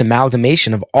Jersey as this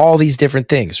amalgamation of all these different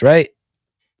things, right?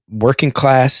 Working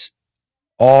class,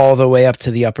 all the way up to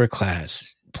the upper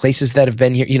class, places that have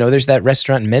been here. There's that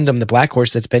restaurant in Mendham, the Black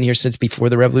Horse, that's been here since before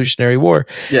the Revolutionary War.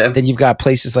 Yeah. Then you've got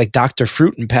places like Dr.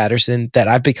 Fruit in Patterson that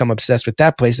I've become obsessed with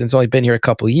that place, and it's only been here a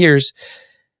couple of years.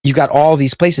 You've got all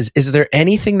these places. Is there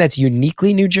anything that's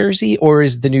uniquely New Jersey, or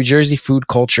is the New Jersey food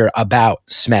culture about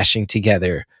smashing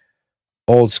together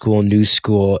old school, new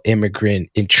school, immigrant,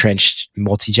 entrenched,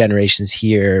 multi-generations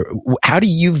here? How do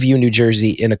you view New Jersey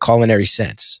in a culinary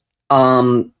sense?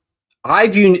 I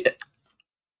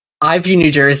view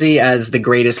New Jersey as the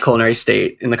greatest culinary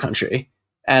state in the country.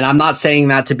 And I'm not saying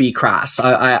that to be crass.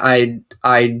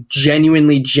 I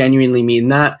genuinely mean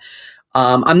that.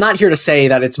 I'm not here to say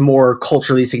that it's more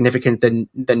culturally significant than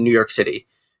New York City.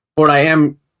 What I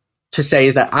am to say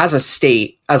is that as a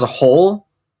state as a whole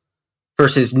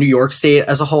versus New York State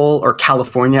as a whole or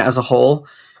California as a whole,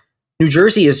 New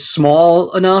Jersey is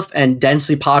small enough and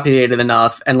densely populated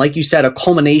enough. And like you said, a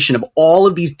culmination of all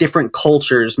of these different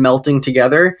cultures melting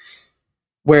together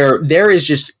where there is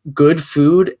just good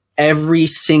food every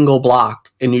single block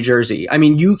in New Jersey. I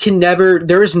mean,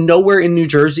 there is nowhere in New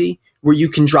Jersey where you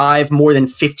can drive more than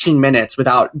 15 minutes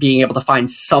without being able to find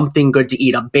something good to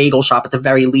eat, a bagel shop at the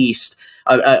very least,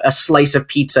 a slice of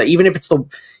pizza. Even if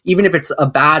it's a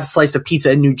bad slice of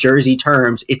pizza in New Jersey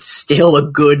terms, it's still a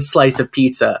good slice of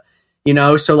pizza,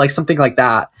 so like something like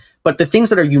that. But the things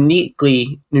that are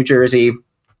uniquely New Jersey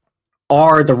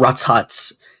are the Ruts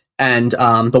Huts and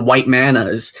the White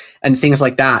Mannas and things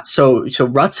like that. So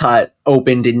Ruts Hut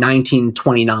opened in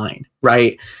 1929,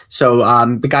 right? So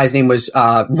the guy's name was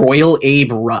Royal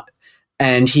Abe Rutt,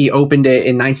 and he opened it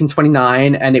in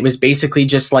 1929, and it was basically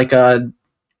just like a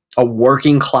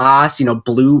working class,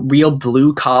 real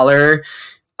blue collar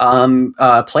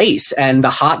place. And the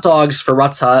hot dogs for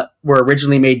Ruts Hut were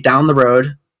originally made down the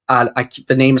road.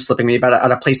 The name is slipping me, but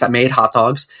at a place that made hot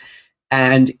dogs.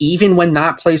 And even when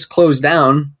that place closed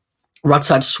down, Ruts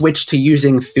Hut switched to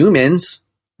using Thumann's,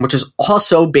 which is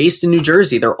also based in New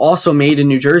Jersey. They're also made in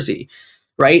New Jersey,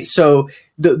 right? So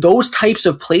those types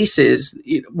of places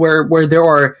where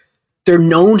they're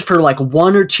known for like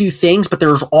one or two things, but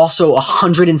there's also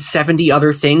 170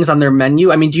 other things on their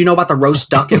menu. I mean, do you know about the roast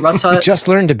duck at Ruts Hut? Just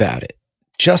learned about it.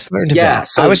 Yeah,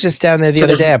 I was just down there the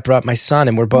other day. I brought my son,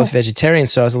 and we're both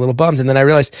vegetarians, so I was a little bummed. And then I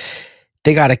realized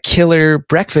they got a killer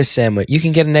breakfast sandwich. You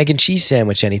can get an egg and cheese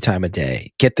sandwich any time of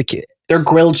day. Their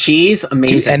grilled cheese,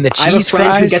 amazing. And the cheese I have a friend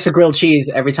fries who gets a grilled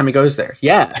cheese every time he goes there.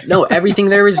 Yeah, no, everything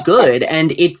there is good,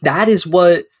 and that is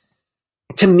what,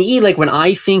 to me, like when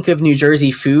I think of New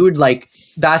Jersey food, like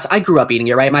I grew up eating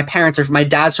it, right? My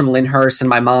dad's from Lyndhurst and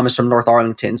my mom is from North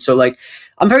Arlington, so like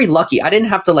I'm very lucky. I didn't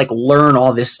have to like learn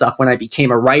all this stuff when I became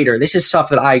a writer. This is stuff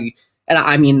that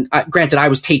granted, I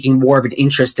was taking more of an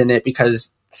interest in it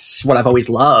because it's what I've always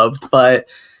loved, but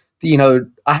I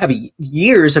have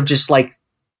years of just like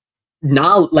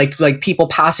now, like people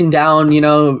passing down,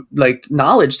 like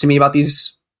knowledge to me about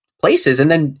these places. And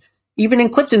then even in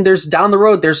Clifton, there's down the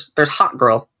road, there's Hot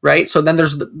Girl, right? So then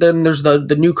there's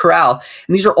the New Corral,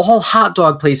 and these are all hot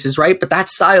dog places, right? But that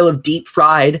style of deep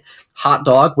fried hot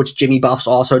dog, which Jimmy Buff's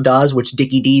also does, which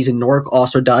Dickie D's in Newark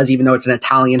also does, even though it's an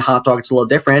Italian hot dog, it's a little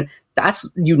different. That's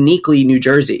uniquely New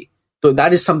Jersey. So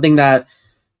that is something that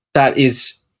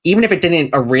is, even if it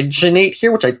didn't originate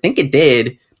here, which I think it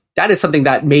did, that is something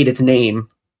that made its name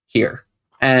here.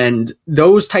 And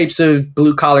those types of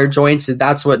blue collar joints,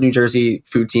 that's what New Jersey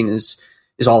food scene is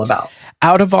all about.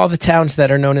 Out of all the towns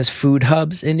that are known as food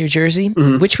hubs in New Jersey,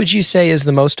 which would you say is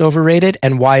the most overrated,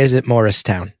 and why is it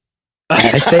Morristown?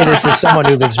 I say this as someone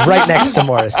who lives right next to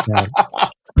Morristown.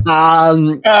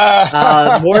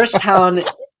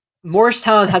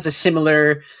 Morristown has a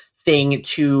similar thing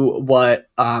to what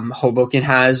Hoboken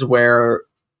has, where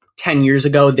 10 years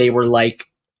ago they were like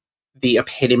the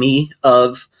epitome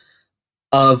of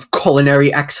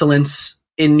culinary excellence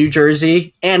in New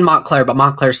Jersey, and Montclair, but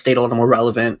Montclair stayed a little more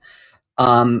relevant.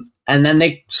 And and then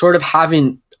they sort of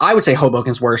haven't. I would say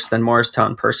Hoboken's worse than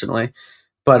Morristown personally,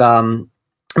 but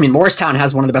I mean, Morristown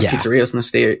has one of the best pizzerias in the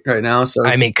state right now. So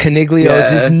I mean,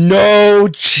 Caniglio's is no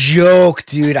joke,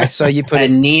 dude. I saw you put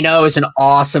and it. Nino is an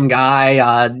awesome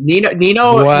guy. Nino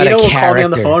What a will call me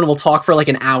on the character. phone and we'll talk for like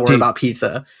an hour about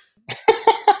pizza.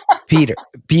 Peter,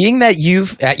 being that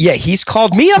you've, he's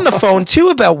called me on the phone too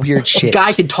about weird shit.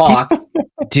 Guy can talk.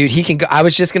 Dude, he can go. I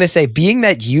was just going to say, being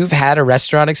that you've had a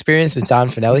restaurant experience with Don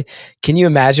Finelli, can you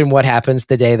imagine what happens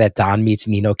the day that Don meets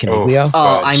Nino Caniglio?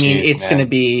 I mean, it's going to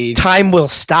be... Time will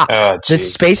stop. The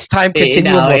space-time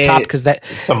continuum will stop because that...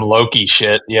 Some Loki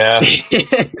shit, yeah.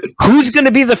 Who's going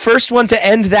to be the first one to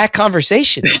end that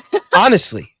conversation?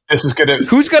 Honestly.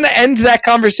 Who's going to end that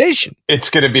conversation? It's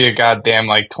going to be a goddamn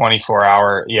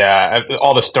 24-hour. Yeah,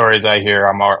 all the stories I hear,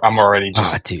 I'm already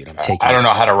just. Dude, I'm taking. I don't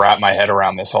know how to wrap my head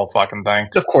around this whole fucking thing.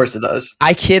 Of course it does.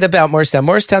 I kid about Morristown.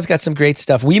 Morristown's got some great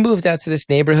stuff. We moved out to this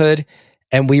neighborhood,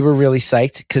 and we were really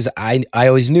psyched because I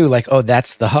always knew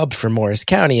that's the hub for Morris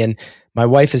County, and my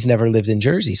wife has never lived in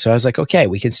Jersey, so I was like, okay,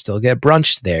 we can still get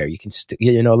brunch there. You can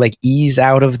ease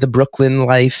out of the Brooklyn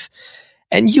life,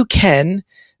 and you can.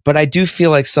 But I do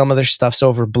feel like some of their stuff's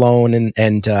overblown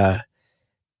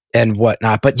and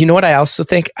whatnot. But you know what I also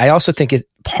think? I also think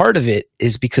part of it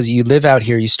is because you live out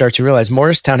here, you start to realize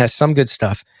Morristown has some good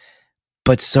stuff,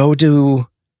 but so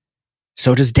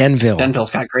does Denville.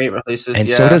 Denville's got great releases. And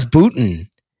so does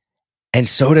Boonton. And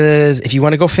so does, if you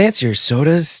want to go fancier, so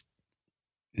does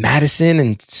Madison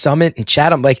and Summit and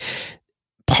Chatham.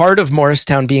 Part of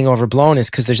Morristown being overblown is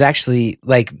because there's actually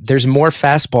there's more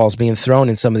fastballs being thrown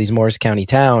in some of these Morris County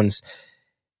towns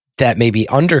that maybe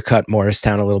undercut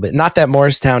Morristown a little bit. Not that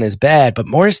Morristown is bad, but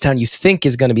Morristown you think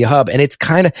is going to be a hub. And it's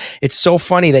so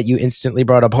funny that you instantly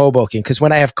brought up Hoboken, because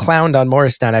when I have clowned on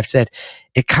Morristown, I've said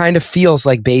it kind of feels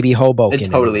like baby Hoboken.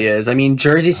 It totally is. I mean,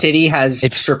 Jersey City has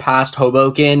surpassed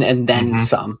Hoboken and then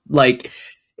some.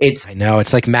 I know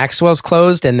it's like Maxwell's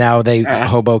closed, and now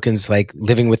Hoboken's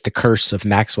living with the curse of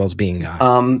Maxwell's being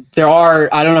gone. There are,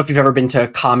 I don't know if you've ever been to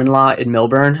Common Law in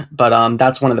Milburn, but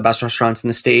that's one of the best restaurants in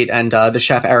the state. And the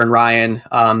chef Aaron Ryan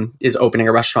is opening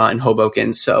a restaurant in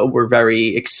Hoboken, so we're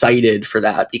very excited for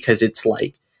that because it's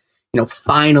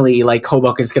finally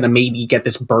Hoboken's going to maybe get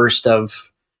this burst of.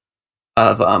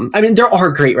 I mean, there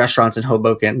are great restaurants in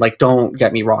Hoboken. Don't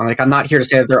get me wrong. I'm not here to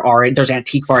say that there aren't. There's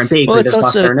Antique Bar and Bakery. There's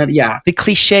Western. Yeah. The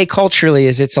cliche culturally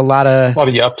is it's a lot of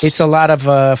yups. It's a lot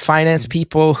of finance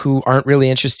people who aren't really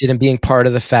interested in being part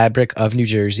of the fabric of New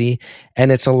Jersey,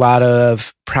 and it's a lot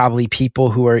of probably people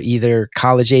who are either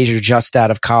college age or just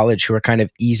out of college who are kind of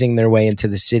easing their way into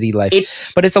the city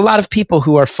life. But it's a lot of people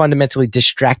who are fundamentally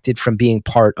distracted from being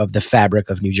part of the fabric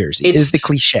of New Jersey. Is the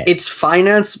cliche. It's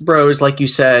finance bros, like you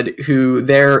said, who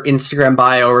their Instagram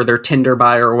bio or their Tinder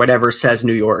bio or whatever says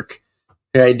New York.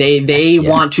 Right? They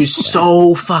want to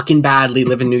so fucking badly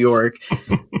live in New York,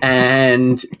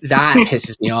 and that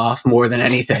pisses me off more than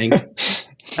anything.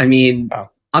 I mean,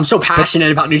 I'm so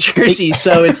passionate about New Jersey,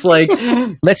 so it's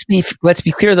let's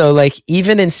be clear though.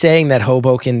 Even in saying that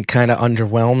Hoboken kind of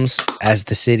underwhelms as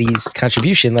the city's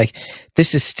contribution,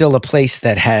 this is still a place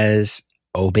that has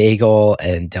O'Bagel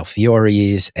and Del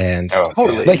Fiore's and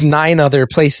totally 9 other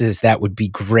places that would be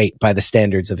great by the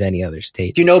standards of any other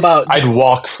state. Do you know about? I'd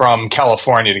walk from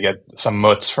California to get some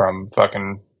mutts from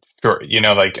fucking.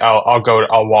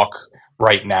 I'll walk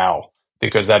right now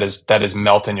because that is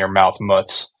melt in your mouth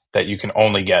mutts that you can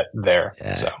only get there.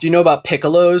 Yeah. So. Do you know about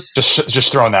Piccolos?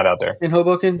 Just throwing that out there. In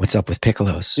Hoboken? What's up with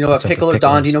Piccolos? You know about Piccolos?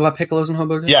 Don, do you know about Piccolos in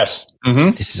Hoboken? Yes.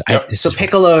 Mm-hmm. So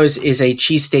Piccolos is a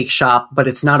cheesesteak shop, but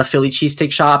it's not a Philly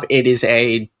cheesesteak shop. It is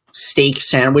a steak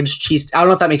sandwich cheese. I don't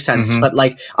know if that makes sense, but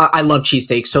I love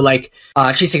cheesesteak. So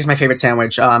cheesesteak is my favorite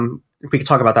sandwich. We could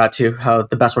talk about that too. How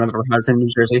the best one I've ever had is in New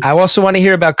Jersey. I also want to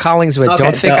hear about Collingswood. Okay,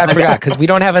 don't think I forgot because we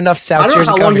don't have enough South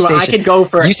Jersey conversation. I could go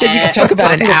for. You said you could talk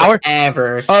about an hour.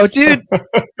 Ever. Oh, dude,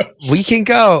 we can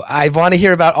go. I want to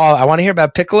hear about all. I want to hear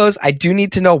about Piccolos. I do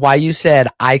need to know why you said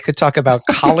I could talk about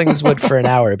Collingswood for an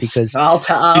hour because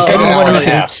anyone who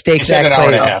can stake that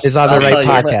claim is on the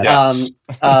right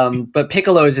podcast. But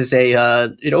Piccolos is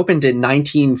it opened in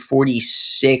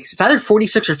 1946. It's either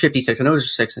 46 or 56. I know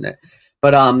there's 6 in it,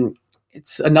 but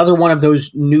it's another one of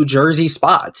those New Jersey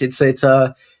spots. It's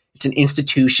an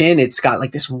institution. It's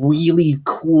got this really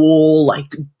cool,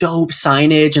 dope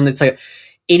signage. And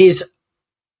it is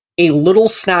a little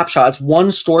snapshot. It's one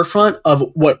storefront of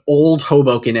what old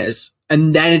Hoboken is.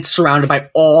 And then it's surrounded by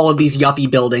all of these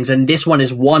yuppie buildings. And this one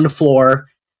is one floor.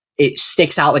 It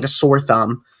sticks out like a sore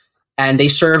thumb. And they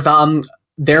serve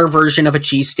their version of a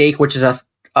cheesesteak, which is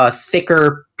a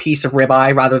thicker piece of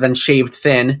ribeye rather than shaved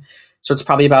thin. So it's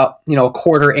probably about, a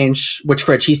 1/4 inch, which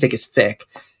for a cheesesteak is thick.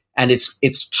 And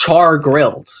it's char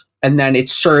grilled. And then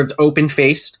it's served open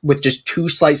faced with just 2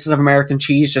 slices of American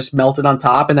cheese just melted on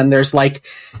top. And then there's like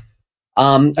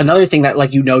another thing that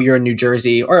like you're in New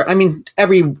Jersey, or I mean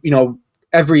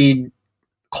every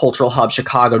cultural hub,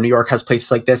 Chicago, New York has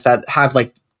places like this that have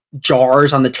like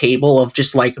jars on the table of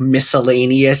just like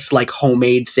miscellaneous like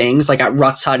homemade things. Like at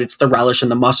Rutt's Hut, it's the relish and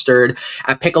the mustard.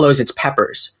 At Piccolo's, it's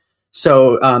peppers.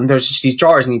 So there's just these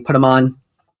jars and you put them on.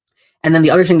 And then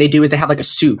the other thing they do is they have like a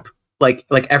soup, like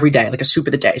every day, like a soup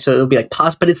of the day. So it'll be like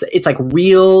pasta, but it's like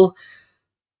real,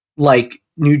 like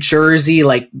New Jersey,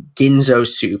 like ginzo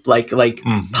soup, like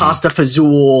pasta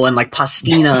fazool and like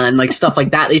pastina and like stuff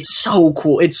like that. It's so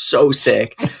cool. It's so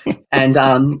sick. And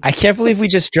I can't believe we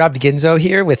just dropped ginzo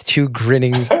here with 2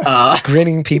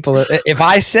 grinning people. If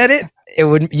I said it,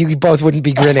 you both wouldn't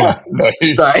be grinning. No,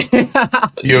 sorry.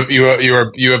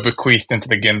 you have bequeathed into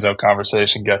the ginzo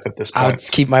conversation, Geth, at this point. I'll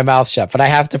just keep my mouth shut, but I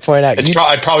have to point out.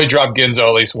 I'd probably drop ginzo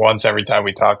at least once every time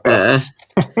we talk.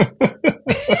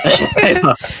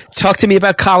 Talk to me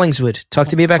about Collingswood. So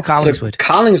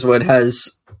Collingswood has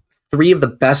 3 of the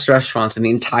best restaurants in the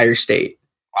entire state.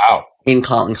 Wow. In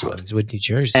Collingswood, New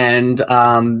Jersey. And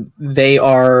they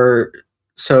are...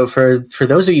 So for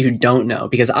those of you who don't know,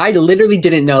 because I literally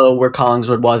didn't know where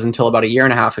Collingswood was until about 1.5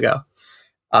 years ago.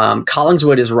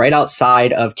 Collingswood is right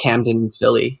outside of Camden,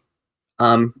 Philly.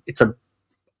 It's an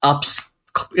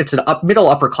middle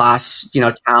upper class,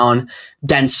 town,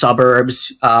 dense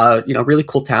suburbs, really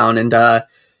cool town. And they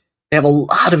have a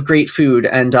lot of great food.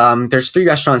 And there's 3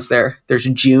 restaurants there. There's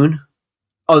June.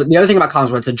 Oh, the other thing about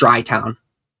Collingswood, it's a dry town.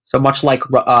 So much like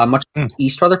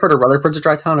East Rutherford or Rutherford's a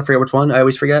dry town. I forget which one. I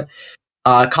always forget.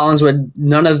 Collingswood,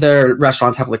 none of their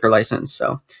restaurants have liquor license.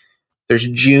 So there's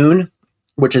June,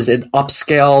 which is an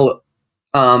upscale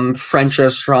French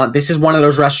restaurant. This is one of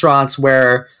those restaurants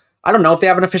where I don't know if they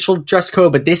have an official dress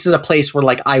code, but this is a place where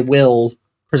like I will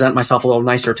present myself a little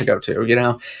nicer to go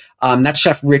to, That's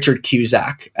Chef Richard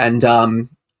Cusack, and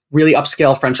really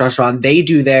upscale French restaurant. They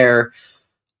do their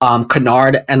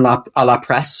canard and à la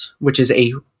presse, which is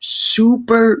a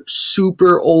super,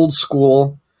 super old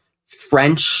school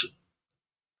French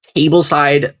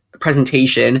tableside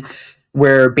presentation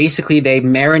where basically they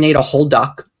marinate a whole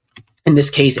duck, in this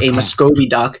case a Muscovy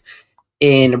duck,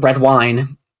 in red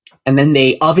wine, and then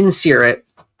they oven sear it.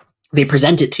 They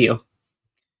present it to you,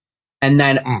 and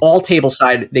then all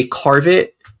tableside they carve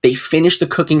it. They finish the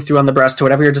cooking through on the breast to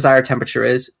whatever your desired temperature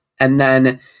is, and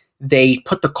then they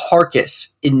put the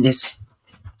carcass in this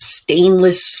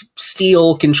stainless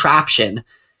steel contraption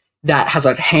that has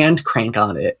a hand crank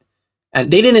on it. And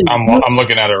they didn't. I'm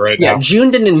looking at it right now. Yeah,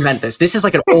 June didn't invent this. This is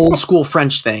like an old school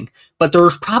French thing. But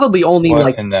there's probably only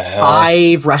like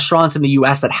 5 restaurants in the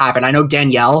U.S. that have it. I know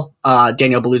Danielle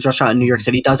Boulud's restaurant in New York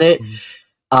City does it.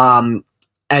 And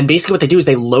basically what they do is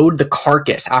they load the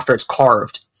carcass after it's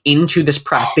carved into this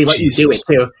press. They let you do it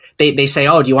too. They say,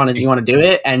 "Oh, do you want to do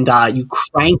it?" And you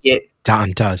crank it.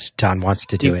 Don wants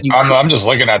to do it. I'm just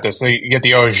looking at this. You get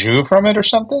the au jus from it or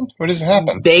something? What does it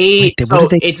happen?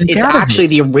 It's actually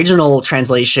the original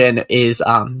translation is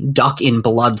duck in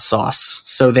blood sauce.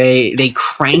 So they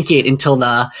crank it until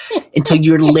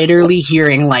you're literally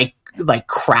hearing like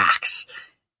cracks,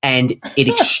 and it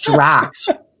extracts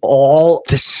all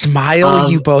the smile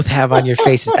you both have on your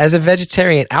faces. As a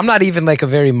vegetarian, I'm not even like a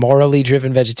very morally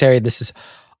driven vegetarian. This is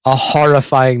a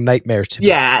horrifying nightmare to me.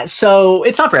 Yeah, so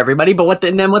it's not for everybody, but what they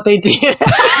do then what they do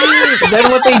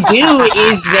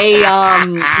is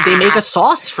they make a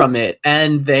sauce from it,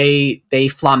 and they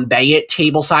flambe it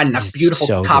tableside in a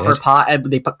beautiful copper pot, and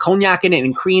they put cognac in it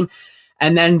and cream,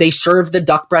 and then they serve the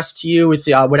duck breast to you with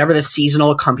whatever the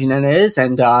seasonal accompaniment is,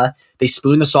 and they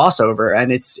spoon the sauce over,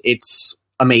 and it's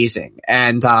amazing.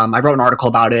 And I wrote an article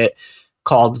about it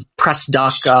called Pressed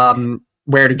Duck,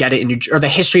 where to get it or the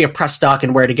history of pressed duck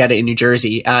and where to get it in New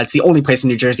Jersey. It's the only place in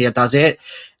New Jersey that does it,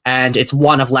 and it's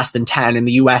one of less than 10 in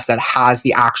the U.S. that has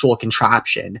the actual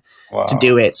contraption to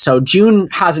do it. So June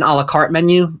has an a la carte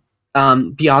menu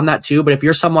beyond that too. But if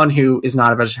you're someone who is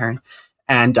not a vegetarian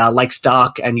and likes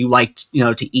duck and you like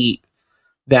to eat,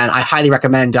 then I highly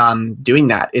recommend doing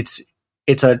that. It's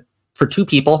for 2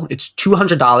 people, it's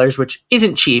 $200, which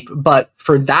isn't cheap, but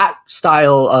for that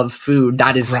style of food,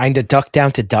 that is grind a duck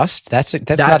down to dust. That's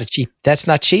not cheap. That's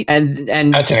not cheap. And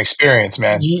that's an experience,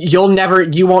 man.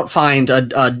 You won't find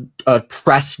a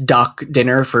pressed duck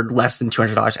dinner for less than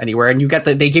 $200 anywhere. And you get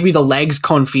they give you the legs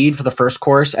confit for the first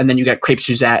course, and then you get crepe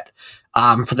Suzette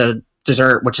for the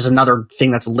dessert, which is another thing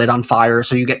that's lit on fire.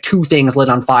 So you get two things lit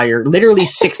on fire. Literally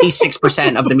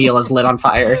 66% of the meal is lit on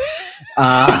fire,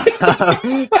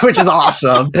 which is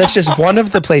awesome. That's just one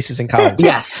of the places in Collinsville.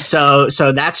 Yes.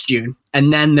 So that's June.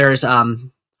 And then there's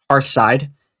Hearthside,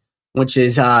 which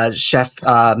is Chef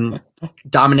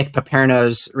Dominic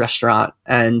Paperno's restaurant.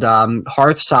 And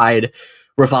Hearthside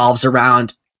revolves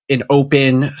around an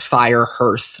open fire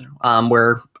hearth,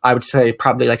 where I would say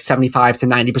probably like 75 to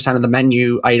 90% of the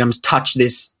menu items touch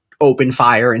this open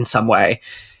fire in some way.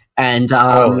 And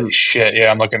holy shit, yeah,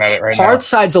 I'm looking at it right now.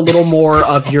 Hearthside's a little more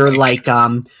of your like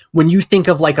when you think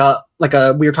of like a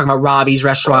we were talking about Robbie's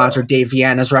restaurants or Dave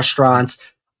Viana's restaurants.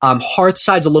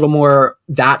 Hearthside's a little more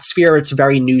that sphere. It's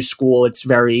very new school. It's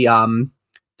very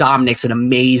Dominic's an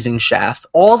amazing chef.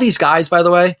 All these guys, by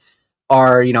the way,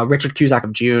 are, you know, Richard Cusack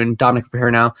of June, Dominic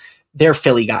Paperno. They're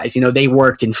Philly guys. You know, they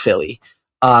worked in Philly.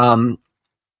 And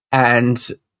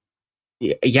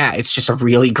yeah, it's just a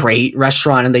really great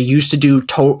restaurant. And they used to do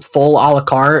full a la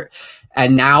carte,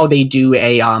 and now they do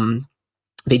a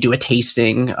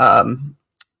tasting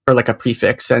or like a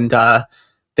prefix. And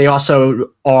they also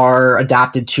are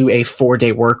adapted to a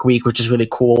 4-day work week, which is really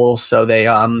cool. So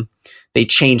they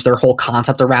changed their whole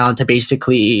concept around to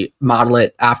basically model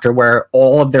it after where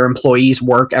all of their employees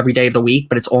work every day of the week,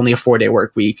 but it's only a 4-day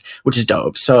work week, which is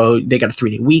dope. So they got a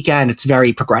 3-day weekend. It's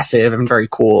very progressive and very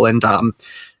cool. And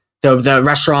the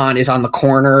restaurant is on the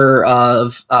corner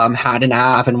of Haddon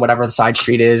Ave and whatever the side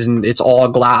street is, and it's all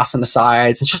glass on the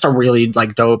sides. It's just a really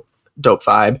like dope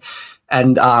vibe.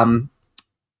 And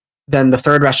then the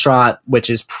third restaurant, which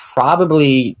is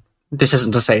probably, this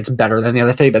isn't to say it's better than the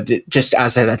other three, but just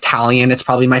as an Italian, it's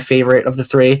probably my favorite of the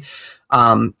three.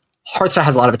 Hearthside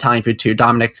has a lot of Italian food too.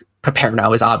 Dominic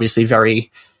Paperno is obviously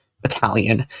very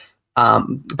Italian.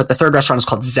 But the third restaurant is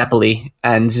called Zeppeli,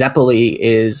 and Zeppeli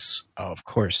is, oh, of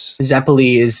course,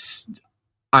 Zeppeli is,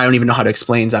 I don't even know how to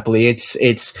explain Zeppeli.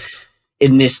 It's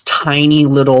in this tiny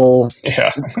little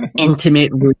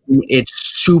intimate room. It's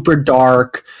super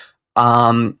dark.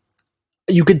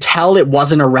 You could tell it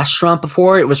wasn't a restaurant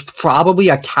before. It was probably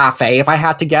a cafe, if I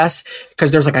had to guess,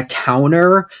 because there's like a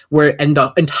counter and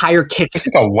the entire kitchen. It's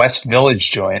like a West Village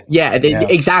joint. Yeah,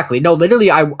 exactly. No, literally,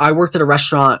 I worked at a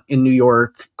restaurant in New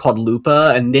York called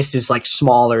Lupa, and this is like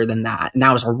smaller than that. And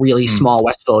that was a really small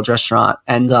West Village restaurant.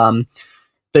 And the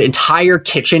entire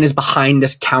kitchen is behind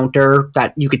this counter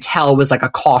that you could tell was like a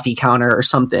coffee counter or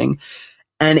something.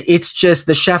 And it's just,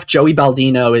 the chef Joey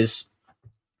Baldino is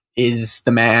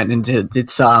the man, and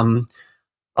it's a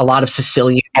lot of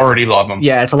Sicilian. Already love him.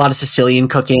 Yeah, it's a lot of Sicilian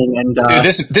cooking, and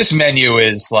dude, this menu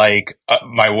is like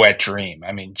my wet dream.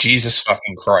 I mean, Jesus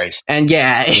fucking Christ. And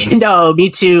yeah, no, me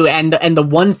too. And the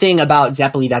one thing about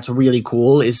Zeppeli that's really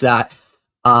cool is that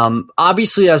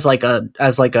obviously as like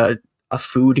a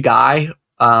food guy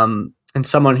and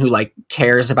someone who like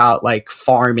cares about like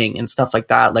farming and stuff like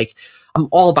that, like I'm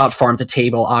all about farm to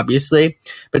table, obviously,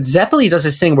 but Zeppeli does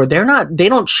this thing where they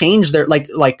don't change their like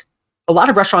a lot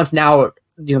of restaurants now,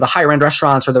 you know, the higher end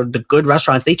restaurants or the good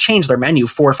restaurants, they change their menu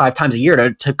 4 or 5 times a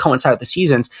year to coincide with the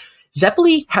seasons.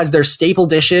 Zeppeli has their staple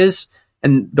dishes,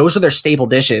 and those are their staple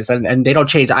dishes, and they don't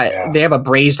change. They have a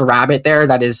braised rabbit there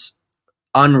that is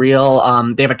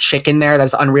unreal. They have a chicken there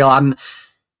that's unreal.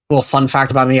 Well, fun fact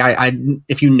about me, I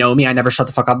if you know me, I never shut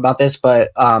the fuck up about this, but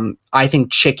I think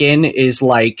chicken is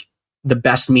like the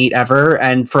best meat ever,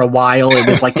 and for a while it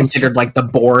was like considered like the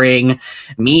boring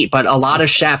meat, but a lot of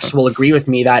chefs will agree with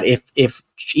me that if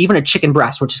even a chicken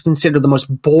breast, which is considered the most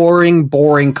boring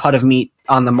cut of meat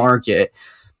on the market,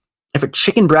 if a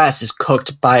chicken breast is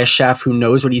cooked by a chef who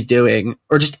knows what he's doing,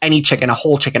 or just any chicken, a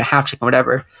whole chicken, a half chicken,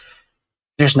 whatever,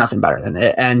 there's nothing better than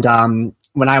it. And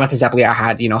when I went to Zeppeli, I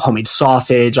had, you know, homemade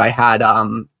sausage, I had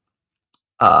you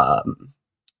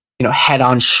know, head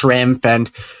on shrimp,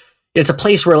 and it's a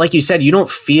place where, like you said, you don't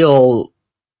feel,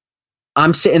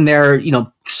 I'm sitting there, you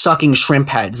know, sucking shrimp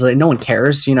heads. Like, no one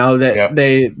cares, you know, that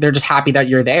they're just happy that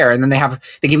you're there. And then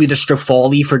they give you the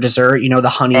strofoli for dessert, you know, the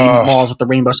honey balls with the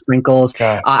rainbow sprinkles,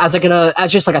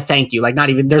 as just like a thank you. Like, not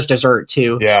even, there's dessert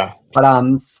too. Yeah.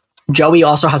 But Joey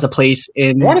also has a place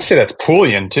in, I want to say that's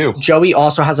Pullian too. Joey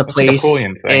also has a place like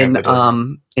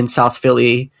a in South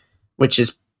Philly, which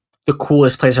is the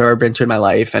coolest place I've ever been to in my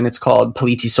life. And it's called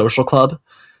Politi Social Club.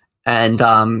 And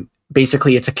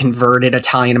basically, it's a converted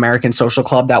Italian-American social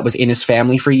club that was in his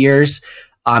family for years.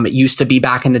 It used to be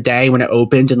back in the day when it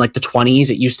opened in like the 20s.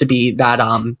 It used to be that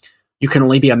you can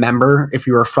only be a member if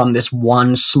you were from this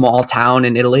one small town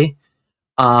in Italy.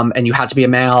 And you had to be a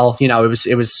male. You know,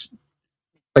 it was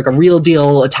like a real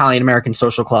deal Italian-American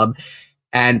social club.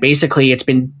 And basically, it's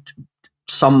been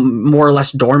some more or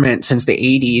less dormant since the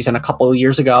 80s. And a couple of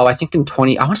years ago, I think I want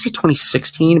to say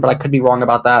 2016, but I could be wrong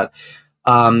about that.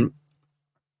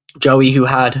 Joey, who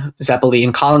had Zeppeli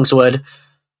in Collingswood,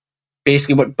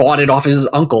 basically bought it off his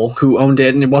uncle who owned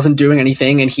it, and it wasn't doing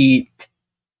anything. And he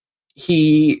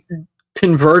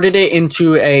converted it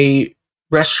into a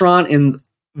restaurant in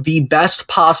the best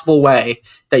possible way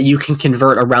that you can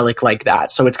convert a relic like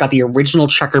that. So it's got the original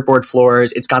checkerboard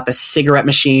floors. It's got the cigarette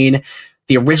machine,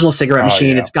 the original cigarette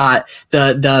machine. Yeah. It's got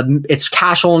it's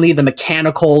cash only, the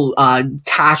mechanical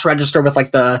cash register with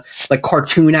like the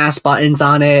cartoon ass buttons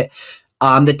on it.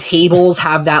 The tables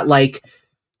have that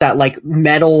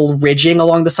metal ridging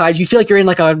along the sides. You feel like you're in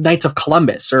like a Knights of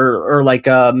Columbus or like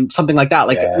something like that,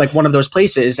 like one of those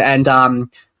places. And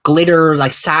glitter,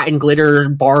 like satin glitter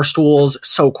bar stools,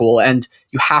 so cool. And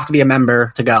you have to be a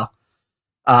member to go.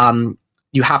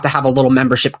 You have to have a little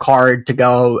membership card to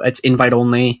go. It's invite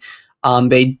only.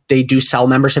 They do sell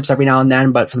memberships every now and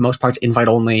then, but for the most part, it's invite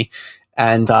only.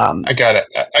 And I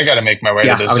gotta make my way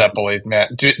to the Zeppeli, man.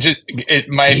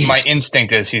 My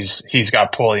instinct is he's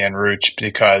got Puglia and Rooch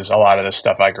because a lot of the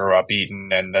stuff I grew up eating,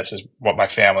 and this is what my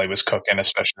family was cooking,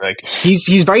 especially like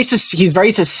he's very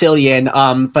Sicilian.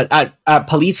 But at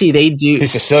Polizzi they do.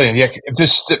 He's Sicilian, yeah.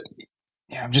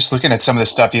 I'm just looking at some of the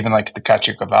stuff, even like the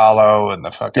Caciocavallo and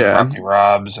the fucking Rocky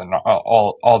Robs and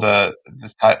all the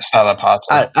style of pots.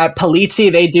 At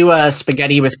Polizzi, they do a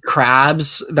spaghetti with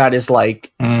crabs that is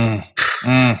like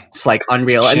it's like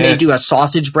unreal. Shit. And they do a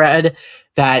sausage bread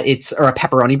or a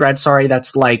pepperoni bread, sorry,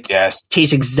 that's like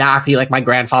tastes exactly like my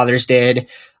grandfather's did.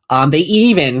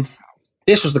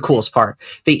 This was the coolest part.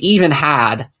 They even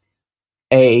had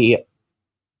a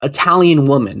Italian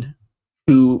woman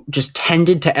who just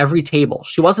tended to every table.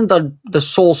 She wasn't the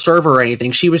sole server or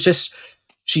anything. She was just,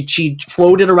 she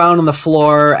floated around on the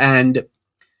floor, and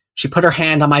she put her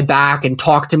hand on my back and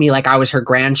talked to me like I was her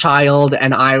grandchild.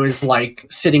 And I was like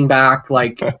sitting back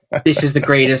like, this is the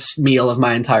greatest meal of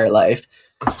my entire life.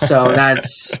 So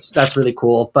that's really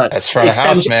cool. But that's front of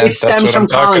house, man. It stems from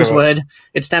Collingswood.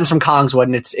 It stems from Collingswood,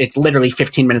 and it's literally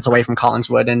 15 minutes away from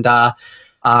Collingswood.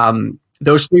 And,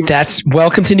 those three. That's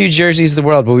welcome to New Jersey's the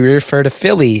world, but we refer to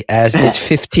Philly as it's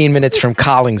 15 minutes from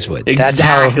Collingswood.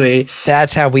 Exactly.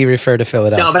 That's how we refer to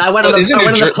Philadelphia. No, but I went on the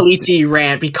Polizzi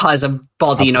rant because of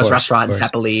Baldino's restaurant,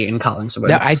 Zeppeli in Collingswood.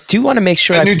 Now, I do want to make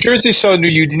sure. New Jersey's so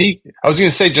unique. I was going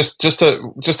to say just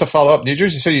to follow up. New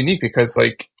Jersey's so unique because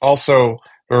like also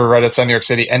we're right outside New York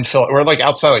City and Philly. We're like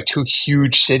outside like two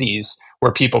huge cities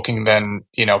where people can then,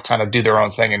 kind of do their own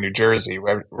thing in New Jersey,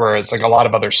 whereas like a lot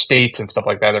of other states and stuff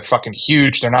like that, they're fucking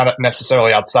huge. They're not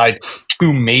necessarily outside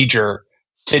two major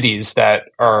cities that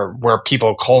are where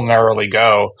people culinarily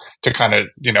go to kind of,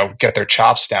 get their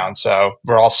chops down. So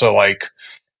we're also like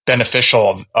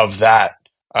beneficial of that.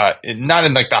 Not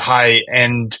in like the high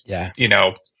end,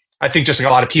 I think just like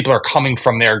a lot of people are coming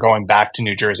from there, going back to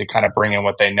New Jersey, kind of bringing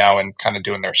what they know and kind of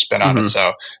doing their spin on it. So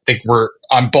I think we're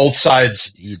on both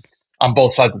sides. On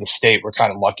both sides of the state, we're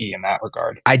kind of lucky in that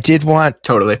regard. I did want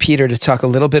Peter to talk a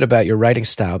little bit about your writing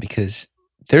style, because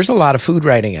there's a lot of food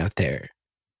writing out there.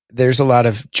 There's a lot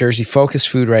of Jersey-focused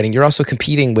food writing. You're also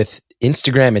competing with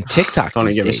Instagram and TikTok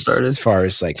these days as far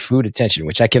as like food attention,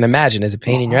 which I can imagine is a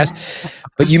pain in your ass.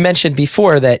 But you mentioned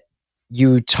before that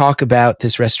you talk about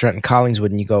this restaurant in Collingswood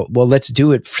and you go, well, let's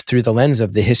do it through the lens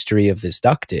of the history of this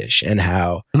duck dish and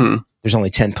how there's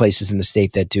only 10 places in the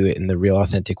state that do it in the real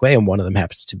authentic way. And one of them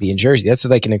happens to be in Jersey. That's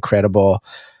like an incredible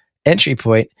entry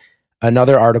point.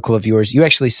 Another article of yours, you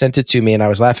actually sent it to me and I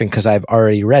was laughing because I've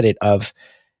already read it, of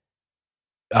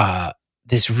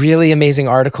this really amazing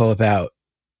article about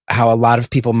how a lot of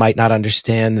people might not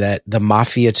understand that the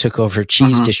mafia took over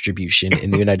cheese distribution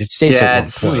in the United States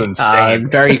at one point.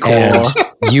 Very cool.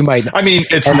 And you might, I mean,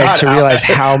 it's and not to realize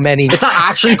how many. It's not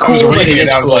actually cool, but it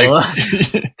is cool.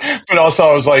 Like, but also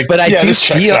I was like, but this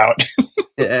checks out.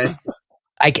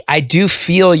 I do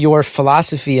feel your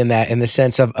philosophy in that, in the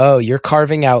sense of, you're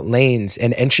carving out lanes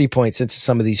and entry points into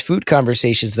some of these food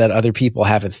conversations that other people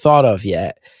haven't thought of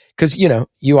yet. Because,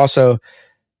 you also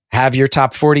have your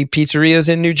top 40 pizzerias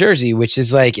in New Jersey, which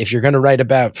is like, if you're going to write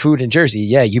about food in Jersey,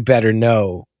 you better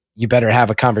have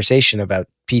a conversation about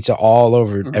pizza all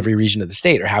over every region of the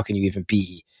state, or how can you even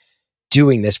be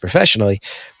doing this professionally?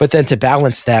 But then to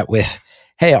balance that with,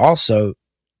 hey, also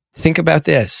think about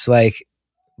this, like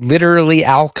literally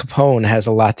Al Capone has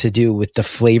a lot to do with the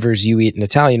flavors you eat in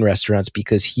Italian restaurants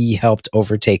because he helped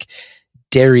overtake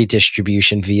dairy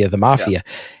distribution via the mafia.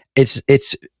 Yeah.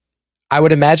 It's I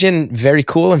would imagine very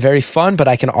cool and very fun, but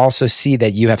I can also see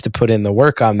that you have to put in the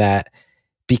work on that,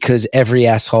 because every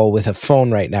asshole with a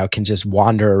phone right now can just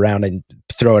wander around and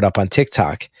throw it up on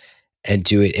TikTok. and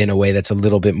do it in a way that's a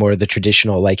little bit more the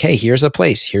traditional, like, hey, here's a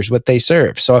place, here's what they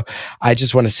serve. So I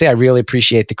just want to say I really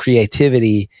appreciate the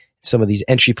creativity, some of these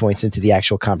entry points into the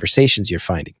actual conversations you're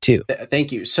finding too.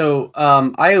 Thank you. So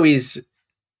I always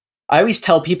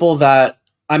tell people that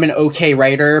I'm an okay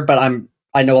writer, but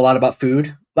I know a lot about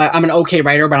food. Like, I'm an okay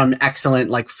writer, but I'm an excellent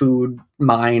like food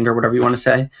mind or whatever you want to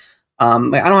say.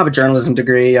 Like, I don't have a journalism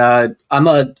degree. I'm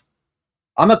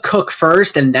a cook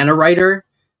first and then a writer.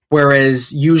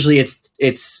 Whereas usually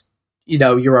it's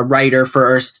you're a writer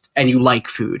first and you like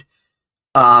food.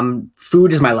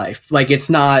 Food is my life. Like, it's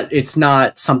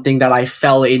not something that I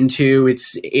fell into.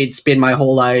 It's been my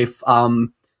whole life.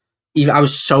 Even I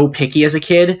was so picky as a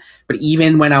kid, but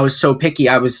even when I was so picky,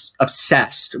 I was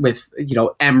obsessed with,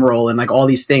 Emerald and like all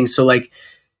these things. So like,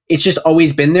 it's just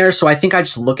always been there. So I think I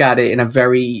just look at it in a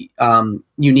very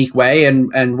unique way.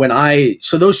 And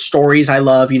so those stories I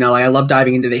love, I love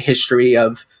diving into the history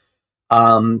of,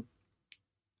 I'm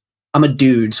a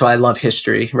dude, so I love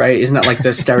history, right? Isn't that like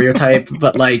the stereotype?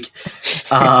 But like,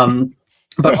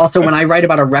 but also when I write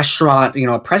about a restaurant,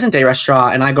 a present day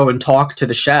restaurant, and I go and talk to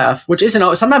the chef, which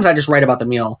isn't, sometimes I just write about the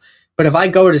meal, but if I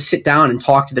go to sit down and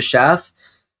talk to the chef,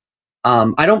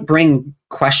 I don't bring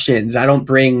questions. I don't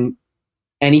bring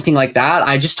anything like that.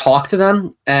 I just talk to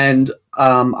them, and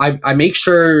I make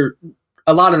sure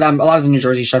a lot of the New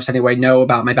Jersey chefs anyway know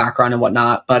about my background and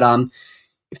whatnot. But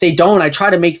if they don't, I try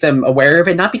to make them aware of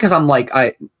it. Not because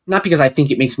not because I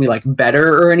think it makes me like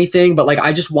better or anything, but like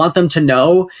I just want them to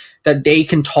know that they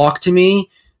can talk to me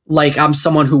like I'm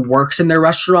someone who works in their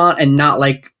restaurant, and not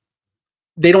like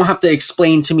they don't have to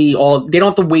explain to me they don't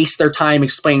have to waste their time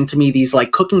explaining to me these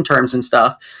like cooking terms and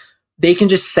stuff. They can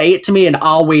just say it to me and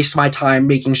I'll waste my time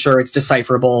making sure it's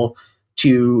decipherable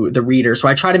to the reader. So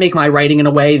I try to make my writing in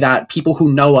a way that people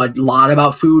who know a lot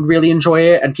about food really enjoy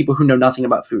it, and people who know nothing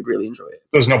about food really enjoy it.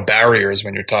 There's no barriers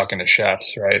when you're talking to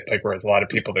chefs, right? Like, whereas a lot of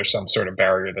people, there's some sort of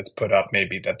barrier that's put up,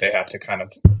 maybe that they have to kind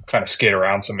of skate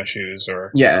around some issues,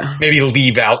 or maybe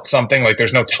leave out something. Like,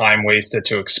 there's no time wasted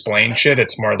to explain shit.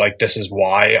 It's more like, this is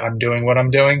why I'm doing what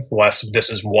I'm doing, less this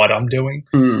is what I'm doing.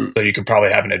 So you could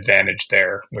probably have an advantage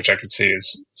there, which I could see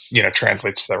is,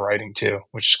 translates to the writing too,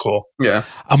 which is cool. Yeah.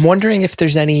 I'm wondering if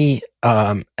there's any,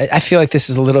 I feel like this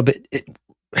is a little bit,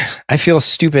 I feel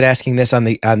stupid asking this on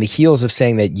the heels of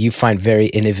saying that you find very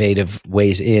innovative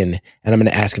ways in, and I'm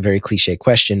going to ask a very cliche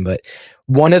question, but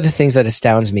one of the things that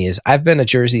astounds me is I've been a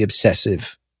Jersey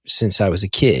obsessive since I was a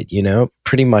kid,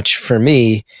 pretty much for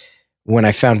me, when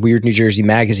I found Weird New Jersey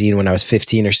magazine when I was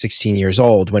 15 or 16 years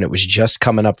old, when it was just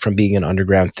coming up from being an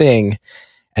underground thing.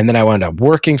 And then I wound up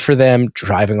working for them,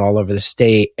 driving all over the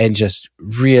state, and just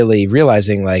really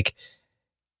realizing like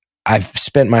I've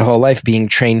spent my whole life being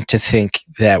trained to think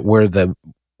that we're the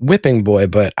whipping boy,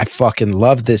 but I fucking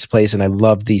love this place and I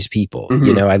love these people.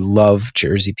 Mm-hmm. I love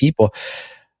Jersey people.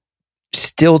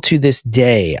 Still to this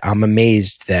day, I'm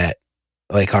amazed that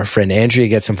like our friend Andrea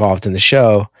gets involved in the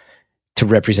show to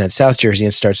represent South Jersey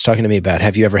and starts talking to me about,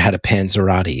 have you ever had a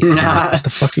Panzerotti? Like, what the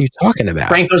fuck are you talking about?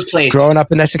 Franco's Place. Growing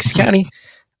up in Essex County,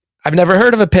 I've never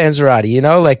heard of a Panzerotti,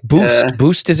 like Boost. Yeah.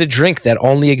 Boost is a drink that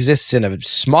only exists in a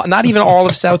small, not even all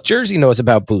of South Jersey knows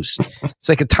about Boost. It's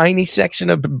like a tiny section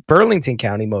of Burlington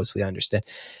County, mostly, I understand.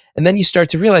 And then you start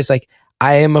to realize, like,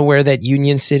 I am aware that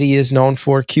Union City is known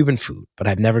for Cuban food, but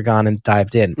I've never gone and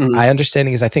dived in. My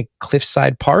understanding is I think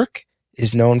Cliffside Park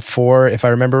is known for, if I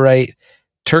remember right,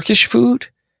 Turkish food.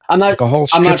 I'm not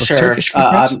sure.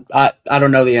 I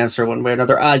don't know the answer one way or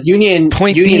another. Union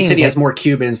City has more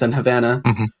Cubans than Havana.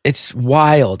 Mm-hmm. It's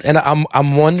wild, and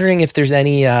I'm wondering if there's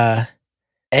any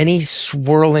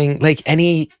swirling, like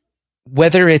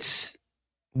whether it's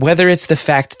the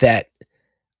fact that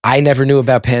I never knew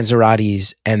about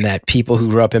Panzerottis, and that people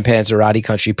who grew up in Panzerotti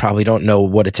country probably don't know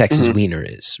what a Texas wiener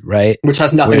is, right? Which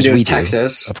has nothing to do with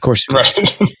Texas. Of course.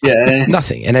 Right. Yeah.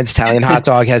 Nothing. And an Italian hot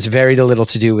dog has very little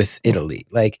to do with Italy.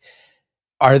 Like,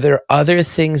 are there other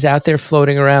things out there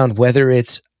floating around, whether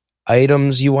it's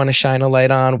items you want to shine a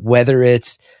light on, whether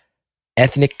it's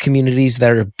ethnic communities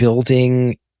that are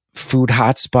building food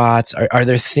hotspots? Are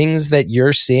there things that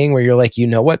you're seeing where you're like,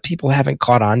 what people haven't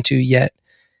caught on to yet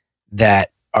that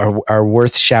are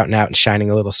worth shouting out and shining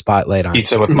a little spotlight on?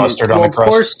 Pizza with mustard on the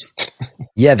crust. Of course.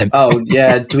 Yeah.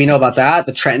 Do we know about that?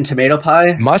 The Trenton tomato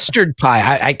pie? Mustard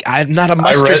pie. I'm not a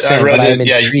mustard fan, but I'm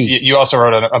intrigued. You also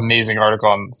wrote an amazing article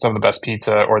on some of the best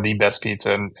pizza, or the best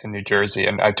pizza in New Jersey.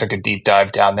 And I took a deep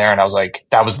dive down there, and I was like,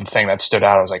 that was the thing that stood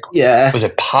out. I was like, was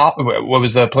it Pop? What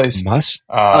was the place?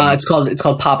 It's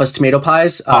called Papa's Tomato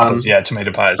Pies. Papa's,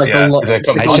 tomato pies. Like I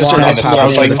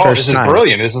was like, this is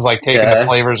brilliant. This is like taking the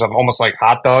flavors of almost like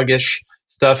hot dog-ish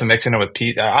stuff and mixing it with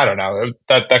pizza. I don't know.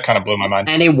 That kind of blew my mind.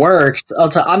 And it works.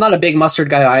 I'm not a big mustard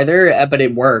guy either, but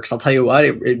it works. I'll tell you what,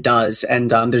 it does.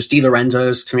 And there's Di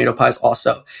Lorenzo's tomato pies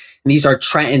also. And these are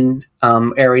Trenton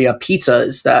area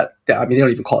pizzas that, I mean, they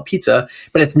don't even call it pizza,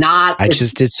 but it's not. I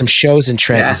just did some shows in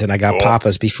Trenton's and I got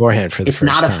Papa's beforehand for the first time.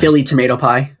 It's not a Philly tomato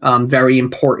pie. Very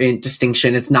important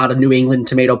distinction. It's not a New England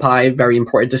tomato pie. Very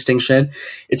important distinction.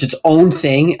 It's its own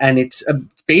thing, and it's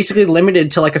basically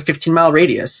limited to like a 15-mile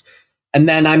radius. And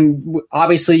then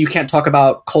obviously you can't talk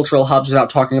about cultural hubs without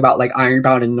talking about like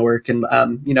Ironbound and Newark and,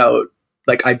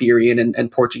 like Iberian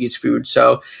and Portuguese food.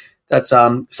 So that's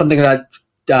something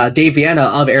that Dave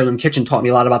Viana of Heirloom Kitchen taught me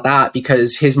a lot about that,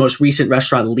 because his most recent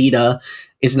restaurant, Lita,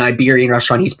 is an Iberian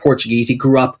restaurant. He's Portuguese. He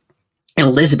grew up in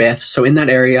Elizabeth. So in that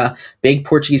area, big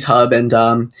Portuguese hub. And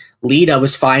Lita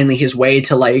was finally his way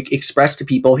to like express to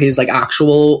people his like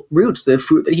actual roots, the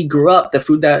food that he grew up, the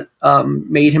food that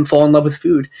made him fall in love with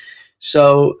food.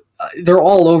 So they're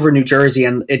all over New Jersey,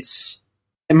 and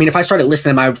if I started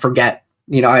listing them, I would forget.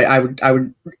 I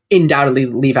would undoubtedly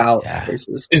leave out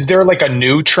places. Is there like a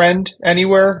new trend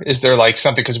anywhere? Is there like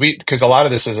something, because a lot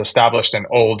of this is established in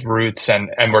old roots,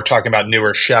 and we're talking about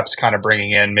newer chefs kind of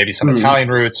bringing in maybe some Italian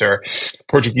roots or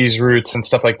Portuguese roots and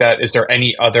stuff like that. Is there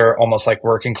any other almost like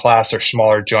working class or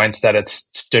smaller joints that it's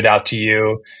stood out to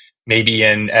you? Maybe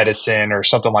in Edison or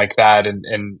something like that.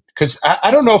 And because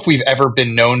I don't know if we've ever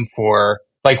been known for,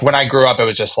 like when I grew up, it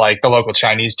was just like the local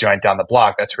Chinese joint down the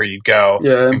block. That's where you go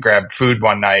and grab food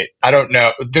one night. I don't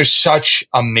know. There's such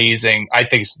amazing, I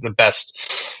think it's the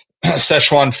best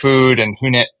Szechuan food and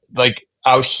Hunan, like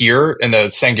out here in the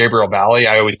San Gabriel Valley.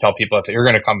 I always tell people, if you're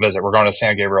going to come visit, we're going to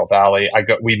San Gabriel Valley.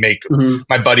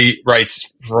 My buddy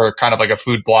writes for kind of like a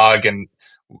food blog, and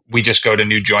we just go to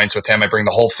new joints with him. I bring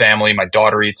the whole family. My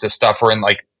daughter eats this stuff. We're in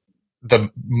like the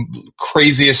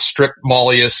craziest, strip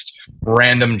malliest,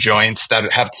 random joints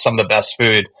that have some of the best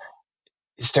food.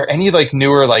 Is there any like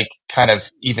newer, like kind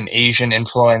of even Asian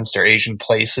influenced or Asian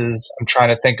places I'm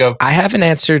trying to think of? I have an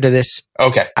answer to this.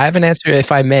 Okay. I have an answer,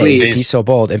 if I may. Please. Be so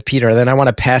bold. And Peter, then I want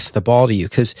to pass the ball to you,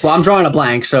 because I'm drawing a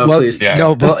blank, so please. Yeah.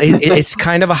 No, well, it's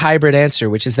kind of a hybrid answer,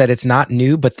 which is that it's not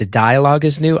new, but the dialogue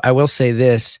is new. I will say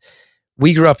this.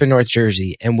 We grew up in North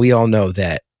Jersey, and we all know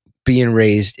that being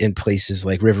raised in places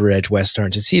like River Edge, West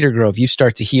Orange, and Cedar Grove, you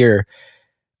start to hear,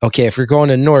 okay, if you're going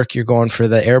to Newark, you're going for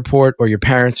the airport, or your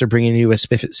parents are bringing you a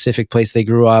specific place they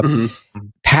grew up.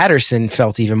 Patterson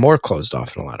felt even more closed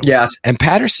off in a lot of ways. And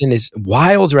Patterson is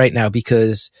wild right now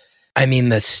because, I mean,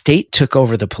 the state took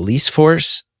over the police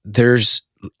force. There's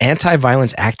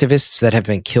anti-violence activists that have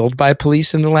been killed by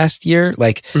police in the last year.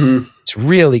 Like, it's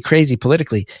really crazy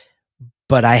politically.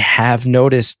 But I have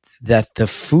noticed that the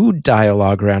food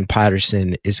dialogue around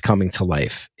Patterson is coming to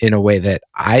life in a way that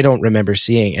I don't remember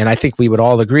seeing. And I think we would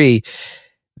all agree,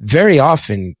 very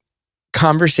often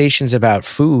conversations about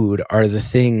food are the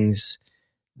things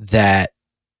that,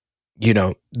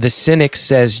 the cynic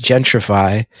says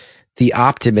gentrify, the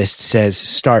optimist says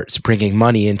starts bringing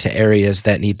money into areas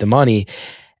that need the money.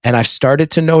 And I've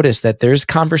started to notice that there's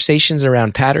conversations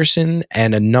around Patterson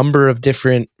and a number of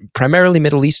different, primarily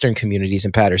Middle Eastern communities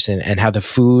in Patterson, and how the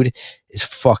food is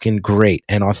fucking great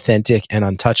and authentic and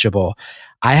untouchable.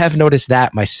 I have noticed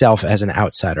that myself as an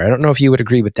outsider. I don't know if you would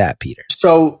agree with that, Peter.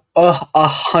 So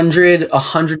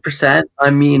 100%.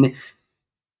 I mean,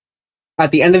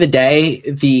 at the end of the day,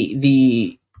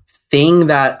 the thing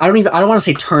that I don't want to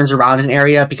say turns around an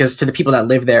area, because to the people that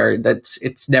live there,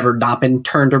 it's never not been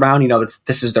turned around.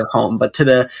 This is their home. But to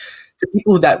the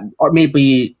people that are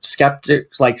maybe skeptical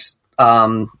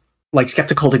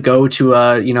to go to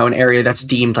an area that's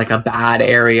deemed like a bad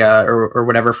area or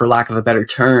whatever, for lack of a better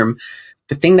term,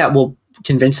 the thing that will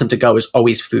convince them to go is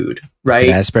always food, right?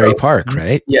 Asbury Park,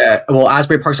 right? Yeah. Well,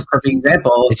 Asbury Park's a perfect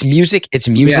example. It's music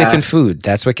and food.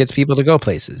 That's what gets people to go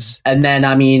places. And then,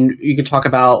 I mean, you could talk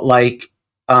about like,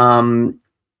 my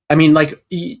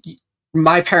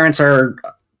parents are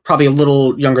probably a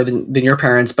little younger than your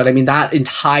parents, but I mean, that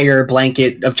entire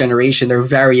blanket of generation, they're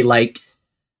very like,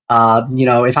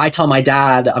 if I tell my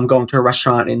dad I'm going to a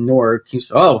restaurant in Newark,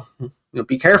 he's,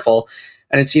 be careful.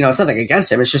 And it's, it's nothing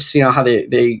against him. It's just, how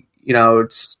they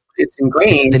it's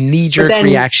ingrained. It's the knee-jerk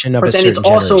reaction of a certain generation.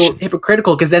 But then it's also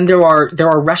hypocritical, because then there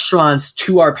are restaurants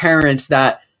to our parents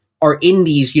that are in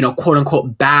these, quote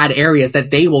unquote bad areas that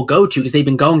they will go to because they've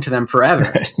been going to them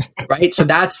forever. Right. So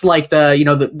that's like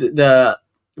the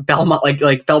Belmont,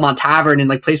 like Belmont Tavern and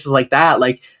like places like that.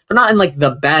 Like, they're not in like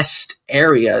the best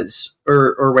areas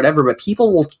or whatever, but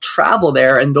people will travel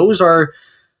there, and those are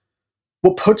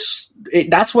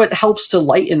that's what helps to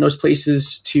lighten those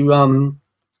places to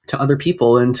other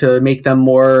people and to make them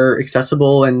more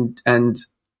accessible and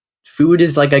food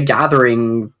is like a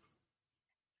gathering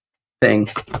thing,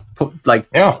 like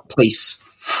place.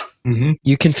 Mm-hmm.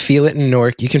 You can feel it in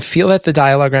Newark. You can feel that the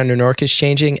dialogue around New York is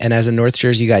changing. And as a North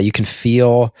Jersey guy, you can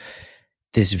feel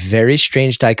this very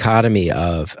strange dichotomy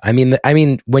of, I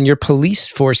mean, when your police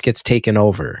force gets taken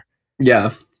over, yeah,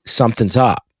 something's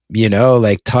up, you know,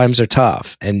 like times are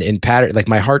tough. And in Patterson, like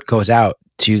my heart goes out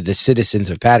to the citizens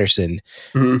of Patterson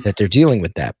that they're dealing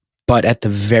with that. But at the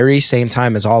very same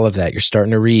time as all of that, you're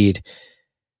starting to read,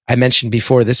 I mentioned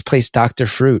before, this place, Dr.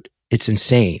 Fruit, it's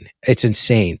insane. It's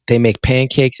insane. They make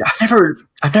pancakes. I've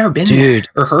never been there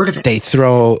or heard of it. They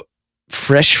throw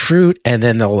fresh fruit and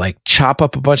then they'll like chop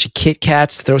up a bunch of Kit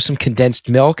Kats, throw some condensed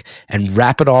milk and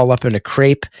wrap it all up in a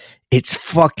crepe. It's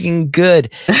fucking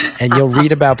good. And you'll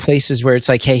read about places where it's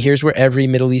like, hey, here's where every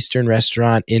Middle Eastern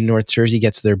restaurant in North Jersey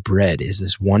gets their bread, is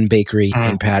this one bakery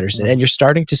in Patterson. And you're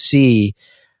starting to see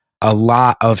a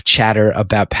lot of chatter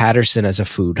about Patterson as a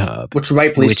food hub. Which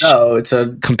rightfully so. It's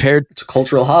a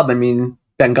cultural hub. I mean,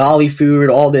 Bengali food,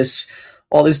 all this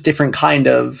different kind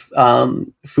of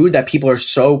food that people are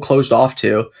so closed off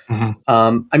to.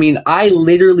 I mean, I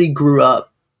literally grew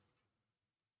up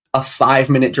a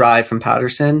 5-minute drive from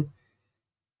Patterson,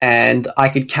 and I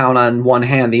could count on one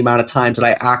hand the amount of times that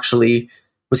I actually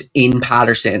was in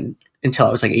Patterson until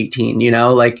I was like 18, you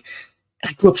know, like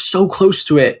I grew up so close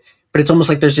to it, but it's almost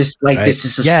like there's just like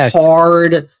this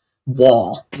hard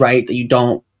wall, right, that you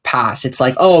don't pass. It's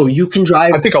like, oh, you can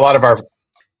drive. I think a lot of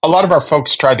our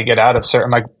folks tried to get out of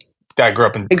certain. My dad grew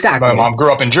up in my mom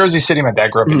grew up in Jersey City. My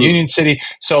dad grew up in Union City.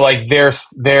 So like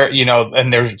they're you know,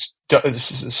 and their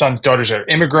sons, daughters are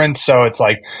immigrants. So it's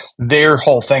like their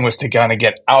whole thing was to kind of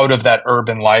get out of that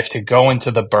urban life, to go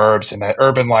into the burbs, and that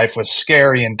urban life was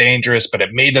scary and dangerous, but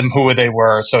it made them who they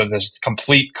were. So there's this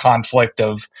complete conflict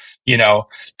of, you know,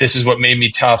 this is what made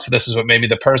me tough. This is what made me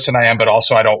the person I am, but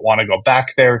also I don't want to go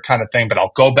back there kind of thing, but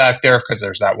I'll go back there because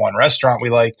there's that one restaurant we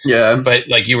like. Yeah. But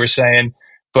like you were saying,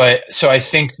 but so I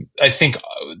think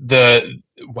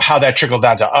how that trickled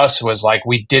down to us was like,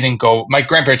 we didn't go, my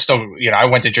grandparents still, you know, I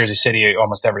went to Jersey City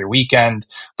almost every weekend,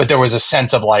 but there was a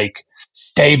sense of like,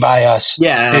 stay by us.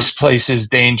 Yeah. This place is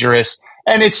dangerous.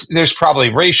 And there's probably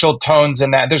racial tones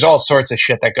in that. There's all sorts of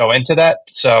shit that go into that.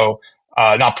 So,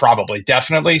 not probably,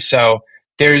 definitely. So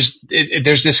there's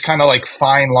this kind of like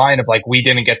fine line of like, we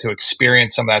didn't get to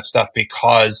experience some of that stuff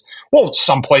because, well,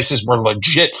 some places were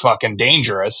legit fucking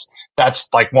dangerous. That's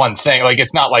like one thing. Like,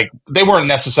 it's not like they weren't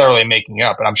necessarily making it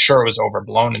up, and I'm sure it was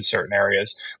overblown in certain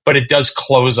areas, but it does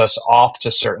close us off to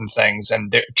certain things.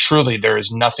 And truly, there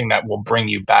is nothing that will bring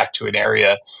you back to an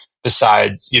area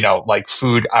besides, you know, like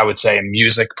food, I would say, and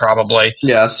music probably.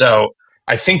 Yeah. So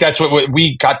I think that's what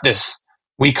we got this.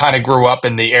 We kind of grew up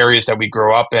in the areas that we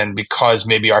grew up in because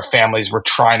maybe our families were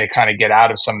trying to kind of get out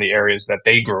of some of the areas that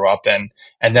they grew up in,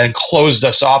 and then closed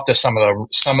us off to some of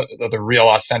the real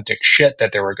authentic shit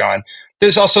that they were going.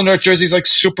 There's also North Jersey's like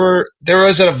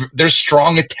there's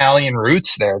strong Italian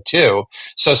roots there too.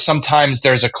 So sometimes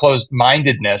there's a closed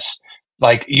mindedness,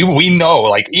 like we know,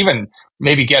 like even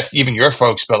maybe get even your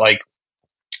folks, but like,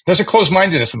 there's a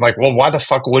closed-mindedness and like, well, why the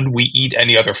fuck would we eat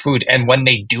any other food? And when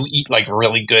they do eat like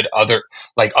really good other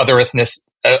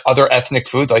ethnic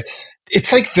food, like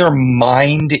it's like their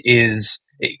mind is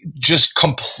just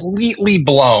completely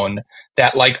blown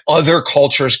that like other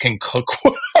cultures can cook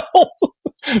well.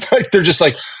 Like they're just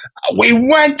like, we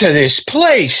went to this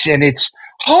place and it's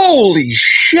holy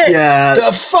shit,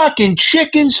 the fucking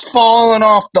chicken's falling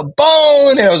off the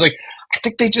bone. And I was like, I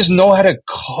think they just know how to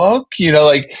cook, you know,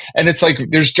 like, and it's like,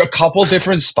 there's a couple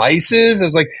different spices.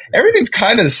 It's like, everything's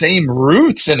kind of the same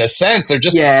roots in a sense. They're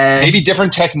just maybe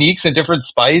different techniques and different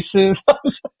spices. I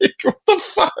was like, what the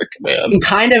fuck, man? And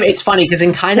kind of, it's funny because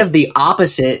in kind of the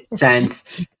opposite sense,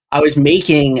 I was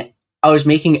making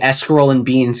escarole and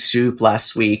bean soup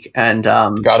last week, and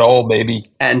got old, baby.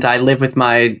 And I live with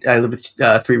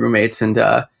 3 roommates, and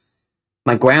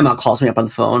my grandma calls me up on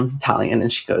the phone, Italian,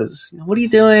 and she goes, "What are you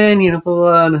doing?" You know, blah, blah,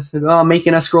 blah. And I said, "Oh, I'm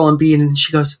making escarole and bean." And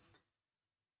she goes,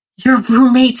 "Your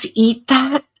roommates eat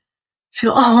that?" She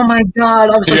goes, "Oh my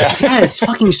God." I was like, "Yeah, it's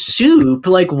fucking soup.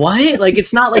 Like, what? Like,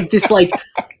 it's not like this, like,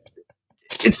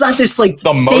 it's not this, like,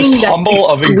 the most humble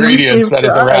of ingredients that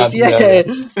is around." Yeah.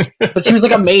 But she was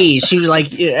like amazed. She was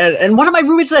like, and one of my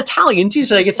roommates is Italian too.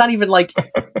 So like, it's not even like,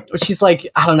 she's like,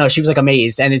 I don't know. She was like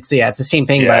amazed, and it's the same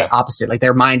thing, but opposite. Like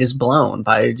their mind is blown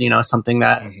by, you know, something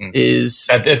that is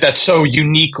that's so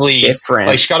uniquely different.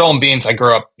 Like scuttle and beans, I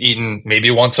grew up eating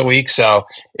maybe once a week, so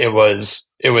it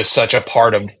was such a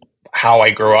part of how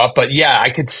I grew up. But yeah, I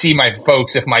could see my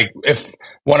folks if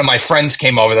one of my friends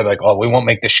came over, they're like, oh, we won't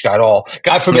make the shkadol.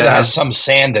 God forbid it has some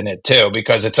sand in it too,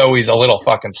 because it's always a little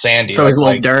fucking sandy. It's always a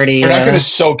little like, dirty. We're not going to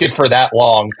soak it for that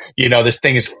long. You know, this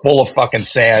thing is full of fucking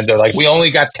sand. They're like, we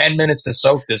only got 10 minutes to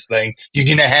soak this thing. You're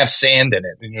going to have sand in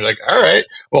it. And you're like, all right.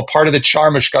 Well, part of the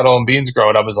charm of shkadol and beans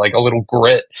growing up was like a little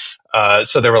grit.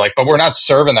 So they were like, but we're not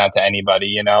serving that to anybody.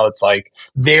 You know, it's like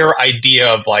their idea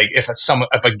of like, if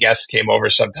a guest came over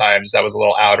sometimes that was a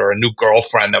little out, or a new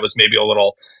girlfriend that was maybe a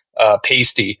little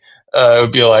pasty, it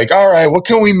would be like, all right, what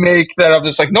can we make that? I'm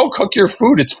just like, no, cook your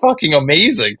food. It's fucking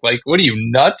amazing. Like, what are you,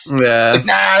 nuts? Yeah. Like,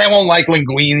 nah, they won't like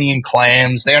linguine and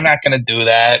clams. They're not going to do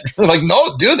that. We're like,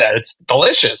 no, do that. It's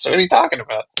delicious. What are you talking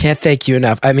about? Can't thank you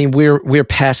enough. I mean, we're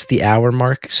past the hour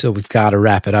mark, so we've got to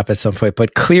wrap it up at some point.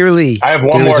 But clearly, I have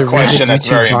one more question that's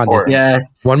very important. Yeah.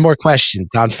 One more question.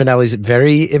 Don Finelli's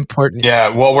very important.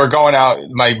 Yeah, well, we're going out.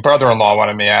 My brother-in-law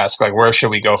wanted me to ask, like, where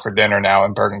should we go for dinner now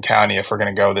in Bergen County if we're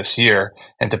going to go this year,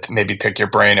 and to maybe pick your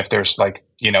brain if there's like,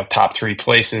 you know, top 3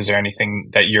 places or anything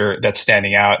that's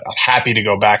standing out. I'm happy to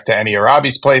go back to any of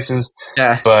Robbie's places.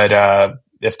 Yeah. But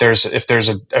if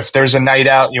there's a night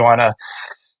out, you want to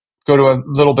go to a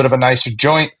little bit of a nicer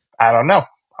joint, I don't know.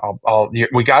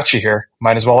 We got you here.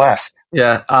 Might as well ask.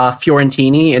 Yeah.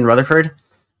 Fiorentini in Rutherford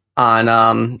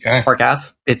on Park Ave.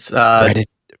 It's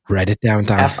Write it down,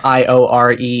 Don.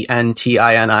 Fiorentini.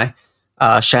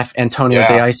 Chef Antonio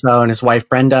DeIso and his wife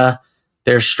Brenda.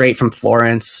 They're straight from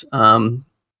Florence. And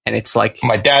it's like,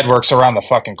 my dad works around the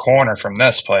fucking corner from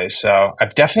this place, so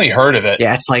I've definitely heard of it.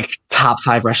 Yeah, it's like top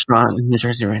 5 restaurant in New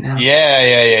Jersey right now.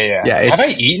 Yeah. Have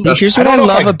I eaten? Here's what I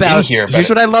love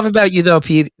about you, though,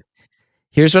 Pete.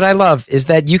 Here's what I love is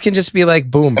that you can just be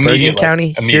like, boom, Bergen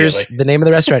County. Here's the name of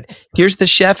the restaurant. Here's the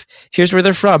chef. Here's where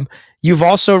they're from. You've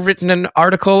also written an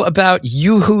article about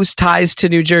Yoo-Hoo's ties to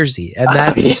New Jersey, and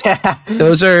that's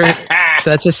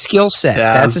that's a skill set.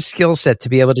 Yeah. That's a skill set to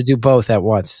be able to do both at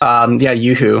once.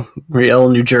 Yoo-Hoo, real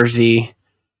New Jersey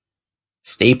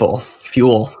staple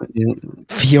fuel.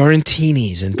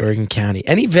 Fiorentinis in Bergen County.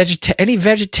 Any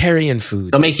vegetarian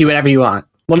food. They'll make you whatever you want.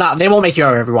 Well, they won't make you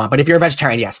whatever you want, but if you're a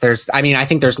vegetarian, yes. I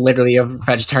think there's literally a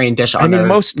vegetarian dish on their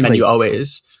menu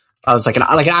always. I was like an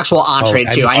actual entree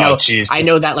too. I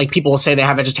know that like people will say they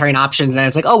have vegetarian options, and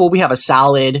it's like, oh well, we have a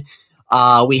salad.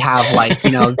 We have like,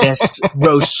 you know, this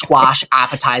roast squash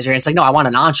appetizer. And it's like, no, I want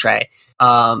an entree.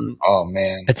 Oh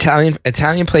man,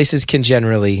 Italian places can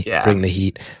generally bring the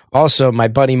heat. Also, my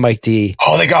buddy Mike D.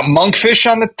 Oh, they got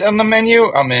monkfish on the menu.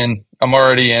 I'm in. I'm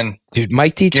already in. Dude,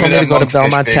 Mike D told me to go to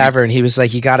Belmont Tavern. He was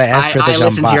like, you got to ask for the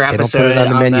jambot. They don't put it on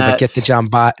the menu, but get the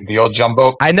jambot. The old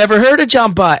jumbo. I never heard of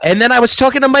jambot. And then I was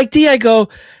talking to Mike D. I go,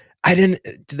 how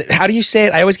do you say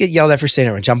it? I always get yelled at for saying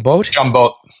it wrong. Jambot?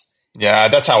 Jambot. Yeah,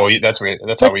 that's how we said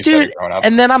it growing up.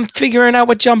 And then I'm figuring out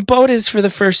what jambot is for the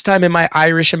first time in my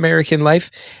Irish American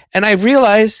life, and I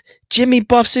realize Jimmy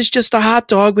Buff's is just a hot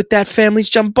dog with that family's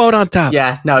jambot on top.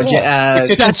 Yeah, no,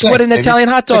 that's what an Italian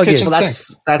hot dog is.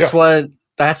 Well,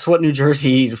 that's what New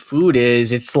Jersey food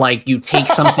is. It's like you take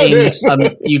something,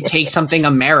 you take something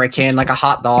American, like a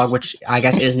hot dog, which I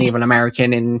guess isn't even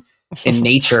American in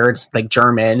nature. It's like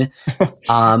German,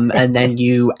 and then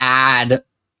you add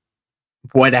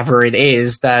whatever it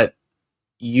is that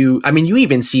you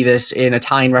even see this in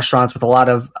Italian restaurants with a lot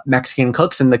of Mexican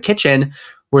cooks in the kitchen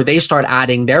where they start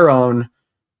adding their own,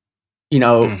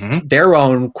 their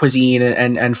own cuisine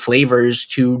and flavors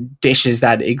to dishes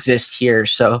that exist here.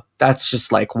 So that's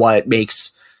just like what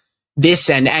makes this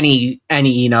and any,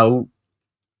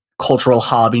 cultural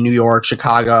hub in New York,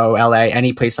 Chicago, LA,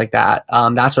 any place like that.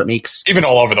 That's what makes even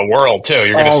all over the world too.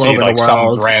 You're going to see like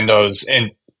some randos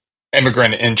in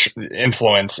immigrant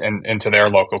influence into their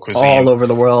local cuisine all over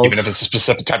the world, even if it's a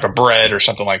specific type of bread or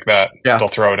something like that. They'll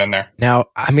throw it in there. Now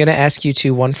I'm going to ask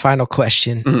you one final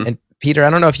question. And Peter, I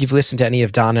don't know if you've listened to any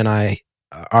of Don and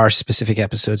our specific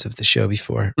episodes of the show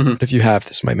before, but if you have,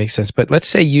 this might make sense. But let's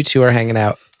say you two are hanging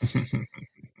out.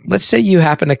 Let's say you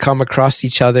happen to come across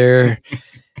each other.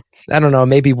 I don't know,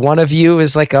 maybe one of you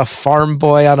is like a farm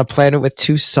boy on a planet with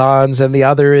 2 sons, and the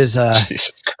other is a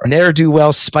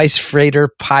ne'er-do-well spice freighter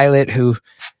pilot who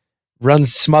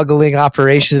runs smuggling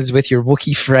operations with your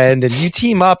Wookiee friend, and you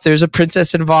team up. There's a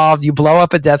princess involved. You blow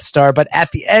up a Death Star, but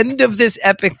at the end of this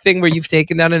epic thing where you've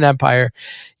taken down an empire,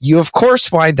 you of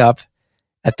course wind up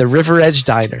at the River Edge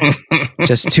Diner,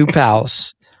 just 2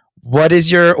 pals. What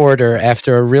is your order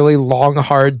after a really long,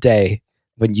 hard day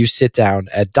when you sit down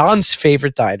at Don's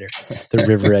favorite diner, the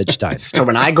River Edge Diner? So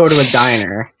when I go to a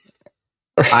diner,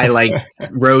 I like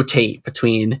rotate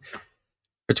between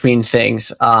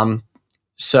things.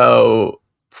 So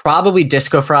Probably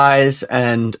disco fries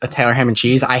and a Taylor ham and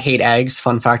cheese. I hate eggs.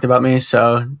 Fun fact about me.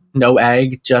 So no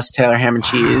egg, just Taylor ham and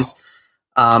cheese,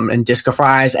 and disco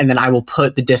fries. And then I will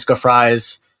put the disco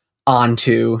fries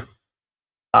onto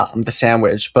the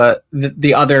sandwich. But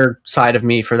the other side of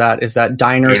me for that is that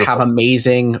diners have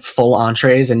amazing full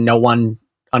entrees, and no one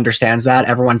understands that.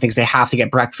 Everyone thinks they have to get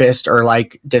breakfast or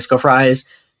like disco fries.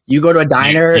 You go to a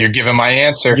diner. You're giving my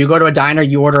answer. You go to a diner.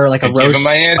 You order like a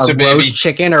roast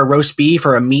chicken or a roast beef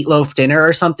or a meatloaf dinner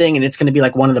or something, and it's going to be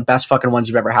like one of the best fucking ones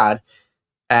you've ever had.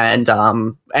 And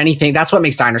anything, that's what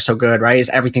makes diners so good, right? Is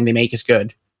everything they make is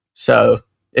good. So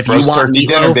if roast you want meatloaf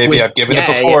dinner, baby, I've given it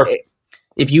before.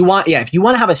 If you want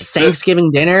to have a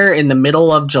Thanksgiving dinner in the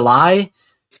middle of July,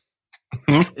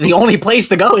 the only place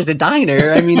to go is the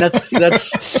diner. I mean,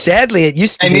 that's sadly it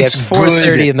used to be at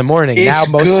 4:30 in the morning. Now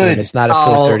most of them it's not at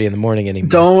 4:30 in the morning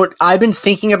anymore. I've been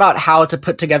thinking about how to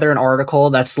put together an article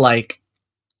that's like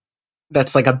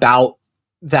about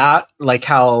that, like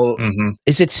how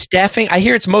is it staffing? I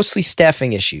hear it's mostly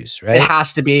staffing issues, right? It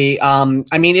has to be. I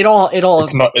mean, it all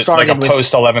started like a with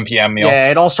post 11 p.m. meal.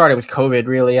 Yeah, it all started with COVID.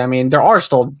 Really, I mean, there are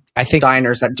still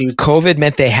diners that do. COVID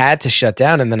meant they had to shut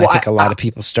down, and then I think a lot of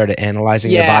people started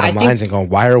analyzing their bottom lines and going,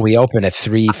 "Why are we open at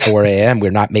 4 a.m.? We're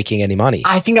not making any money."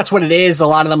 I think that's what it is. A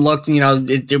lot of them looked,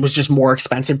 it was just more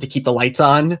expensive to keep the lights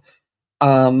on.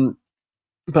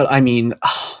 But I mean,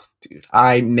 dude,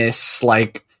 I miss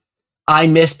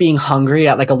being hungry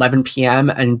at like 11 p.m.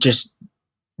 and just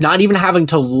not even having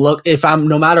to look.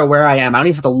 No matter where I am, I don't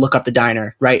even have to look up the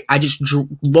diner, right? I just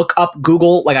look up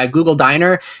Google, like I Google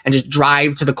diner and just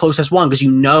drive to the closest one because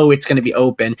it's going to be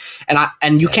open.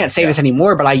 And you can't say this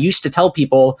anymore, but I used to tell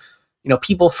people,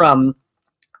 people from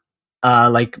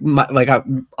up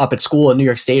at school in New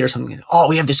York State or something. Oh,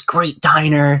 we have this great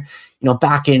diner,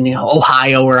 back in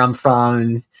Ohio where I'm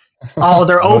from. Oh,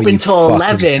 they're open till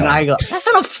 11. I go,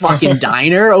 that's not a fucking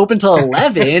diner. Open till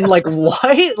 11. Like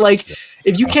what? Like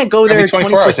if you can't go there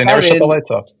 24 hours, they never shut the lights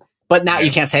up. But now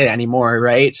you can't say that anymore,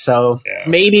 right? So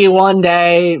maybe one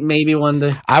day.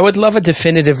 I would love a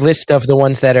definitive list of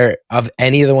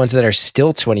any of the ones that are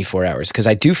still 24 hours because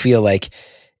I do feel like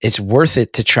it's worth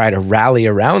it to try to rally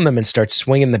around them and start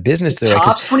swinging the business there.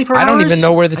 Tops 24 hours? I don't even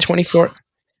know where the 24.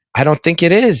 I don't think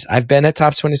it is. I've been at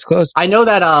Tops when it's closed. I know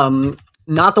that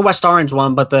not the West Orange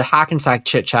one, but the Hackensack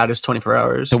Chit Chat is 24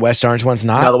 hours. The West Orange one's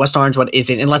not? No, the West Orange one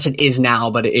isn't, unless it is now,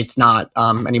 but it's not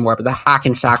anymore. But the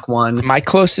Hackensack one. My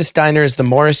closest diner is the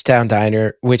Morristown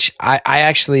Diner, which I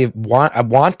actually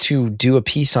want to do a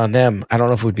piece on them. I don't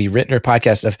know if it would be written or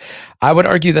podcast stuff. I would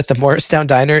argue that the Morristown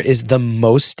Diner is the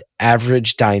most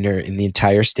average diner in the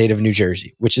entire state of New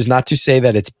Jersey, which is not to say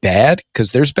that it's bad,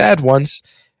 because there's bad ones.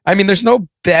 I mean, there's no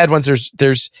bad ones.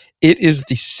 It is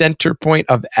the center point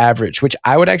of average, which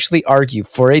I would actually argue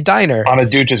for a diner. On a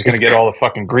dude is going to get all the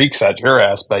fucking Greeks at your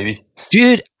ass, baby.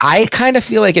 Dude, I kind of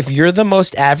feel like if you're the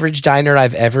most average diner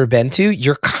I've ever been to,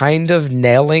 you're kind of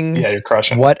nailing you're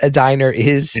crushing what a diner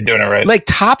is. You're doing it right. Like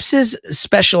Tops is a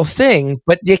special thing,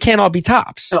 but you can't all be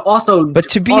Tops. Also,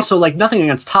 like nothing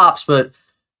against Tops, but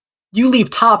you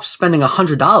leave Tops spending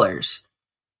 $100.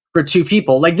 For two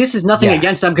people, like this is nothing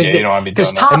against them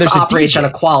because Tops operates at a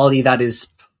quality that is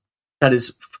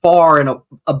far and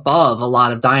above a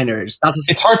lot of diners.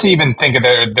 It's hard to even think of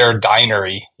their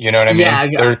dinery. You know what I mean? Yeah,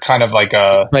 they're kind of like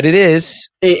but it is.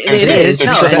 It is.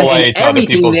 They're AAA to other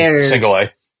people's single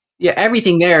A. Yeah,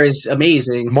 everything there is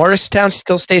amazing. Morristown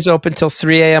still stays open till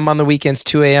 3 a.m. on the weekends,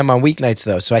 2 a.m. on weeknights,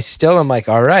 though. So I still am like,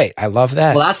 all right, I love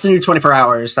that. Well, that's the new 24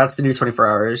 hours. That's the new 24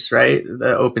 hours, right?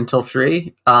 The open till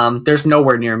 3. There's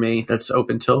nowhere near me that's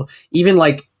open till. Even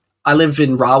like, I live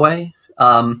in Rahway.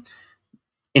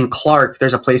 In Clark,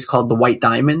 there's a place called the White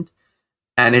Diamond.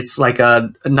 And it's like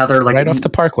another like right off the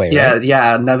Parkway, right?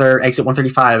 Yeah, another exit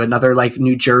 135, another like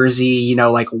New Jersey,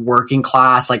 like working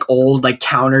class, like old like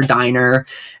counter diner,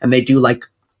 and they do like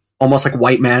almost like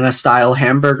White Manna style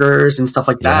hamburgers and stuff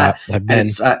like that.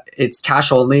 It's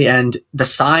cash only, and the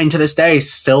sign to this day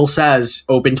still says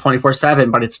open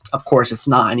 24/7, but it's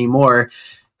not anymore.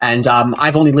 And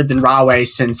I've only lived in Rahway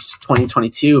since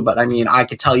 2022, but I mean, I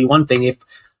could tell you one thing: if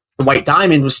the White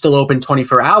Diamond was still open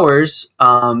 24 hours,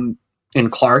 in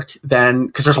Clark, then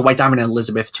because there's a White Diamond in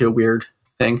Elizabeth too, a weird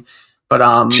thing.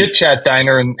 But Chit Chat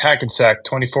Diner in Hackensack,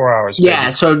 24 hours. Yeah,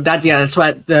 baby. so that's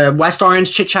what the West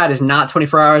Orange Chit Chat is not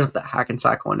 24 hours, but the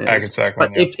Hackensack one is. Hackensack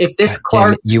one, but yeah. if this God damn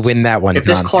Clark, it, you win that one. if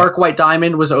this Don. Clark White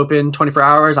Diamond was open 24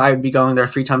 hours, I would be going there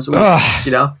 3 times a week. Ugh.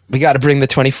 You know, We got to bring the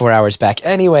 24 hours back.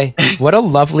 Anyway, what a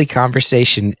lovely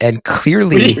conversation, and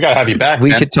clearly We gotta have you back.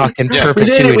 we man. could talk in Yeah.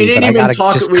 perpetuity. we didn't but I even gotta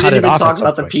talk. just We cut didn't it even off talk at some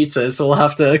about the point. pizza, so we'll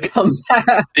have to come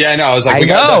back. Yeah, I know. I was like, I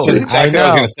that's know, exactly I what I was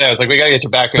know. going to say. I was like, we got to get you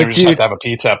back. We But just have dude, to have a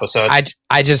pizza episode.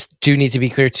 I just do need to be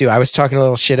clear too. I was talking a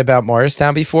little shit about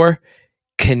Morristown before.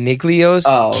 Caniglio's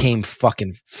came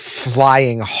fucking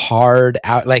flying hard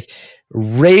out, like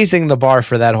raising the bar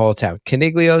for that whole town.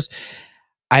 Caniglio's.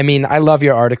 I mean, I love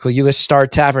your article. You list Star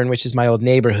Tavern, which is my old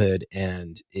neighborhood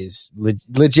and is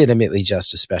legitimately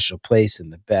just a special place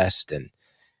and the best. And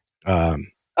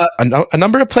a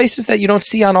number of places that you don't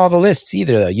see on all the lists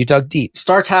either, though. You dug deep.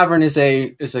 Star Tavern is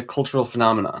a cultural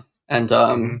phenomenon,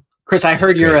 and Chris, I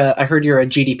heard you're a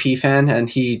GDP fan, and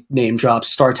he name drops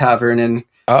Star Tavern and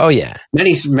oh yeah,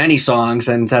 many songs,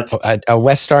 and that's a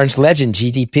West Orange legend,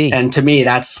 GDP. And to me,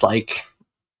 that's like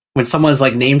when someone's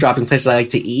like name dropping places I like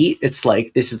to eat. It's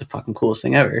like this is the fucking coolest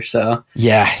thing ever. So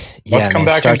yeah, let's come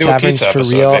back Star and do a Tavern's pizza for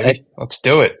episode, real. baby. Let's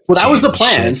do it. Well, that was the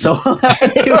plan, so we'll have to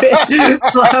do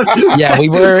it. Yeah, we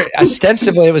were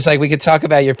ostensibly. It was like we could talk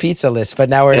about your pizza list, but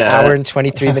now we're an hour and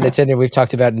 23 minutes in, and we've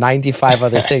talked about 95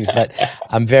 other things. But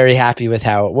I'm very happy with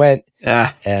how it went.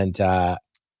 Yeah, and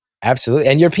absolutely,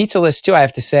 and your pizza list too. I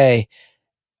have to say,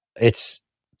 it's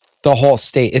the whole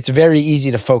state. It's very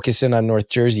easy to focus in on North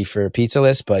Jersey for a pizza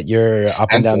list, but you're up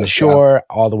and down the shore,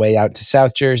 all the way out to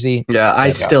South Jersey. Yeah,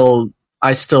 I still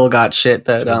got shit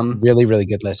that really, really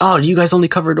good list. Oh, you guys only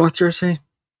cover North Jersey?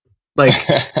 Like,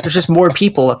 there's just more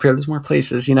people up here. There's more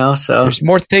places, you know. So there's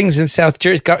more things in South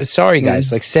Jersey. Sorry,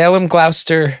 guys. Like Salem,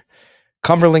 Gloucester,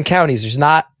 Cumberland counties. There's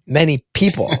not many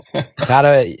people.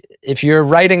 If you're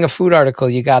writing a food article,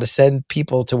 you gotta send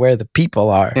people to where the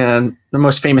people are. And the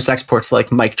most famous exports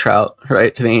like Mike Trout,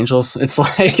 right, to the Angels. It's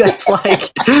like that's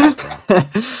like. Yeah.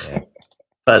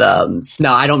 But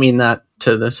no, I don't mean that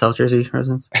to the South Jersey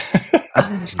residents.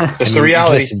 It's the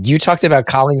reality. Listen, you talked about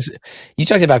Collings. You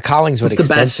talked about Collingswood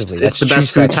extensively. It's the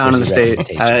best food town in the state.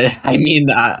 I mean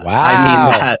that. Wow. I mean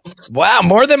that. Wow,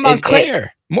 more than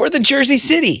Montclair, more than Jersey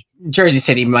City. Jersey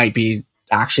City might be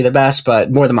actually the best,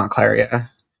 but more than Montclair, yeah.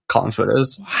 Collingswood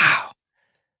is.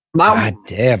 Wow. God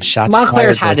damn, shots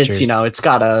Montclair's fired. had its, you know, it's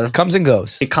got a... Comes and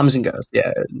goes. It comes and goes,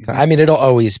 yeah. I mean, it'll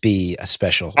always be a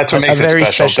special. That's what makes it very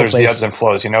special. There's place. the ebbs and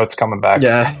flows. You know it's coming back.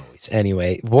 Yeah.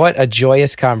 Anyway, what a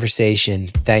joyous conversation.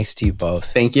 Thanks to you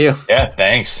both. Thank you. Yeah,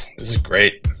 thanks. This is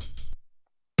great.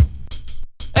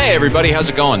 Hey everybody, how's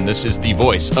it going? This is the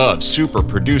voice of super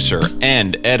producer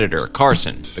and editor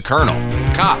Carson, the Colonel,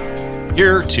 Cop,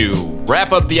 here to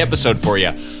wrap up the episode for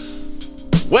you.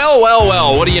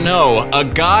 Well, what do you know? A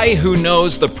guy who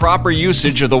knows the proper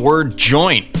usage of the word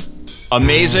joint.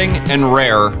 Amazing and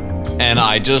rare, and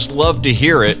I just love to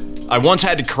hear it. I once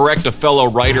had to correct a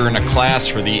fellow writer in a class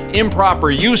for the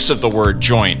improper use of the word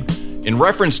joint in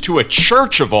reference to a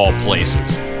church of all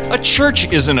places. A church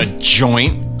isn't a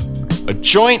joint. A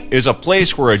joint is a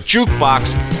place where a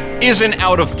jukebox isn't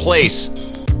out of place,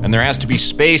 and there has to be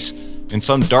space in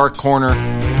some dark corner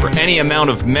for any amount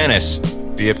of menace,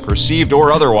 be it perceived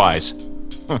or otherwise.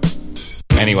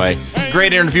 Anyway,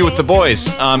 great interview with the boys.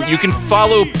 You can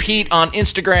follow Pete on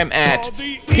Instagram at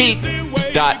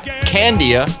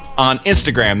pete.candia on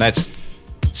Instagram. That's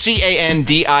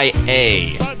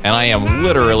Candia. And I am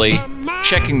literally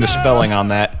checking the spelling on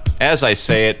that as I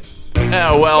say it.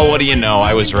 Oh, well, what do you know?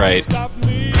 I was right.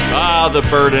 The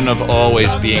burden of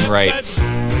always being right.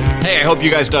 Hey, I hope you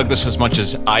guys dug this as much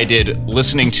as I did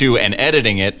listening to and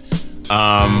editing it.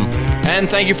 And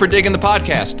thank you for digging the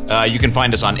podcast. You can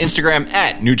find us on Instagram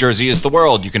at New Jersey is the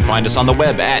World. You can find us on the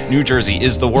web at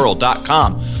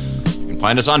NewJerseyIsTheWorld.com. You can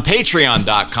find us on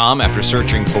Patreon.com after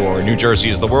searching for New Jersey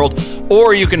is the World.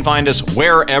 Or you can find us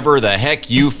wherever the heck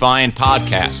you find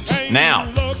podcasts. Now,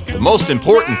 the most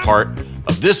important part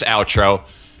of this outro,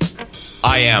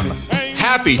 I am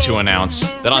happy to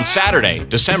announce that on Saturday,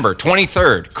 December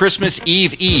 23rd, Christmas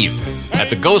Eve, at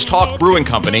the Ghost Hawk Brewing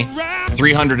Company,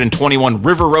 321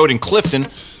 River Road in Clifton,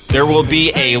 there will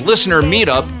be a listener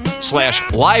meetup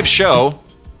 / live show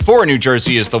for New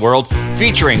Jersey is the World,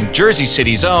 featuring Jersey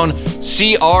City's own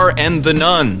CR and the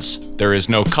Nuns. There is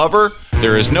no cover,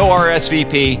 there is no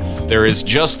RSVP, there is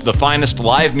just the finest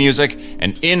live music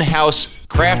and in-house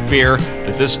craft beer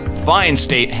that this fine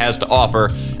state has to offer,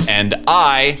 and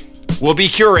I will be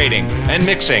curating and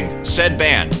mixing said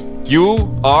band.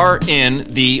 You are in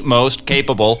the most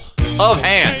capable of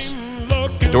hands.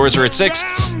 Doors are at 6.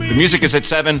 The music is at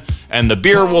 7, and the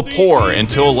beer will pour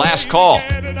until last call.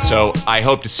 So I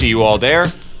hope to see you all there,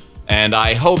 and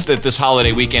I hope that this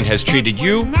holiday weekend has treated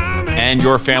you and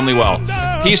your family well.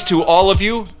 Peace to all of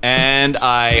you, and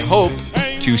I hope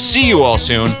to see you all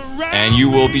soon, and you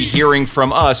will be hearing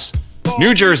from us.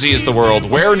 New Jersey is the world,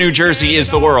 where New Jersey is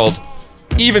the world,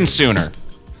 even sooner.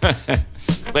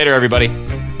 Later, everybody.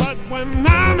 But when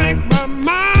I make my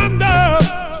mind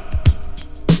up,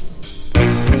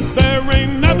 there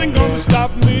ain't nothing gonna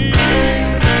stop me.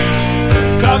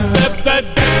 'Cause if that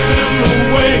gets in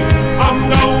the way,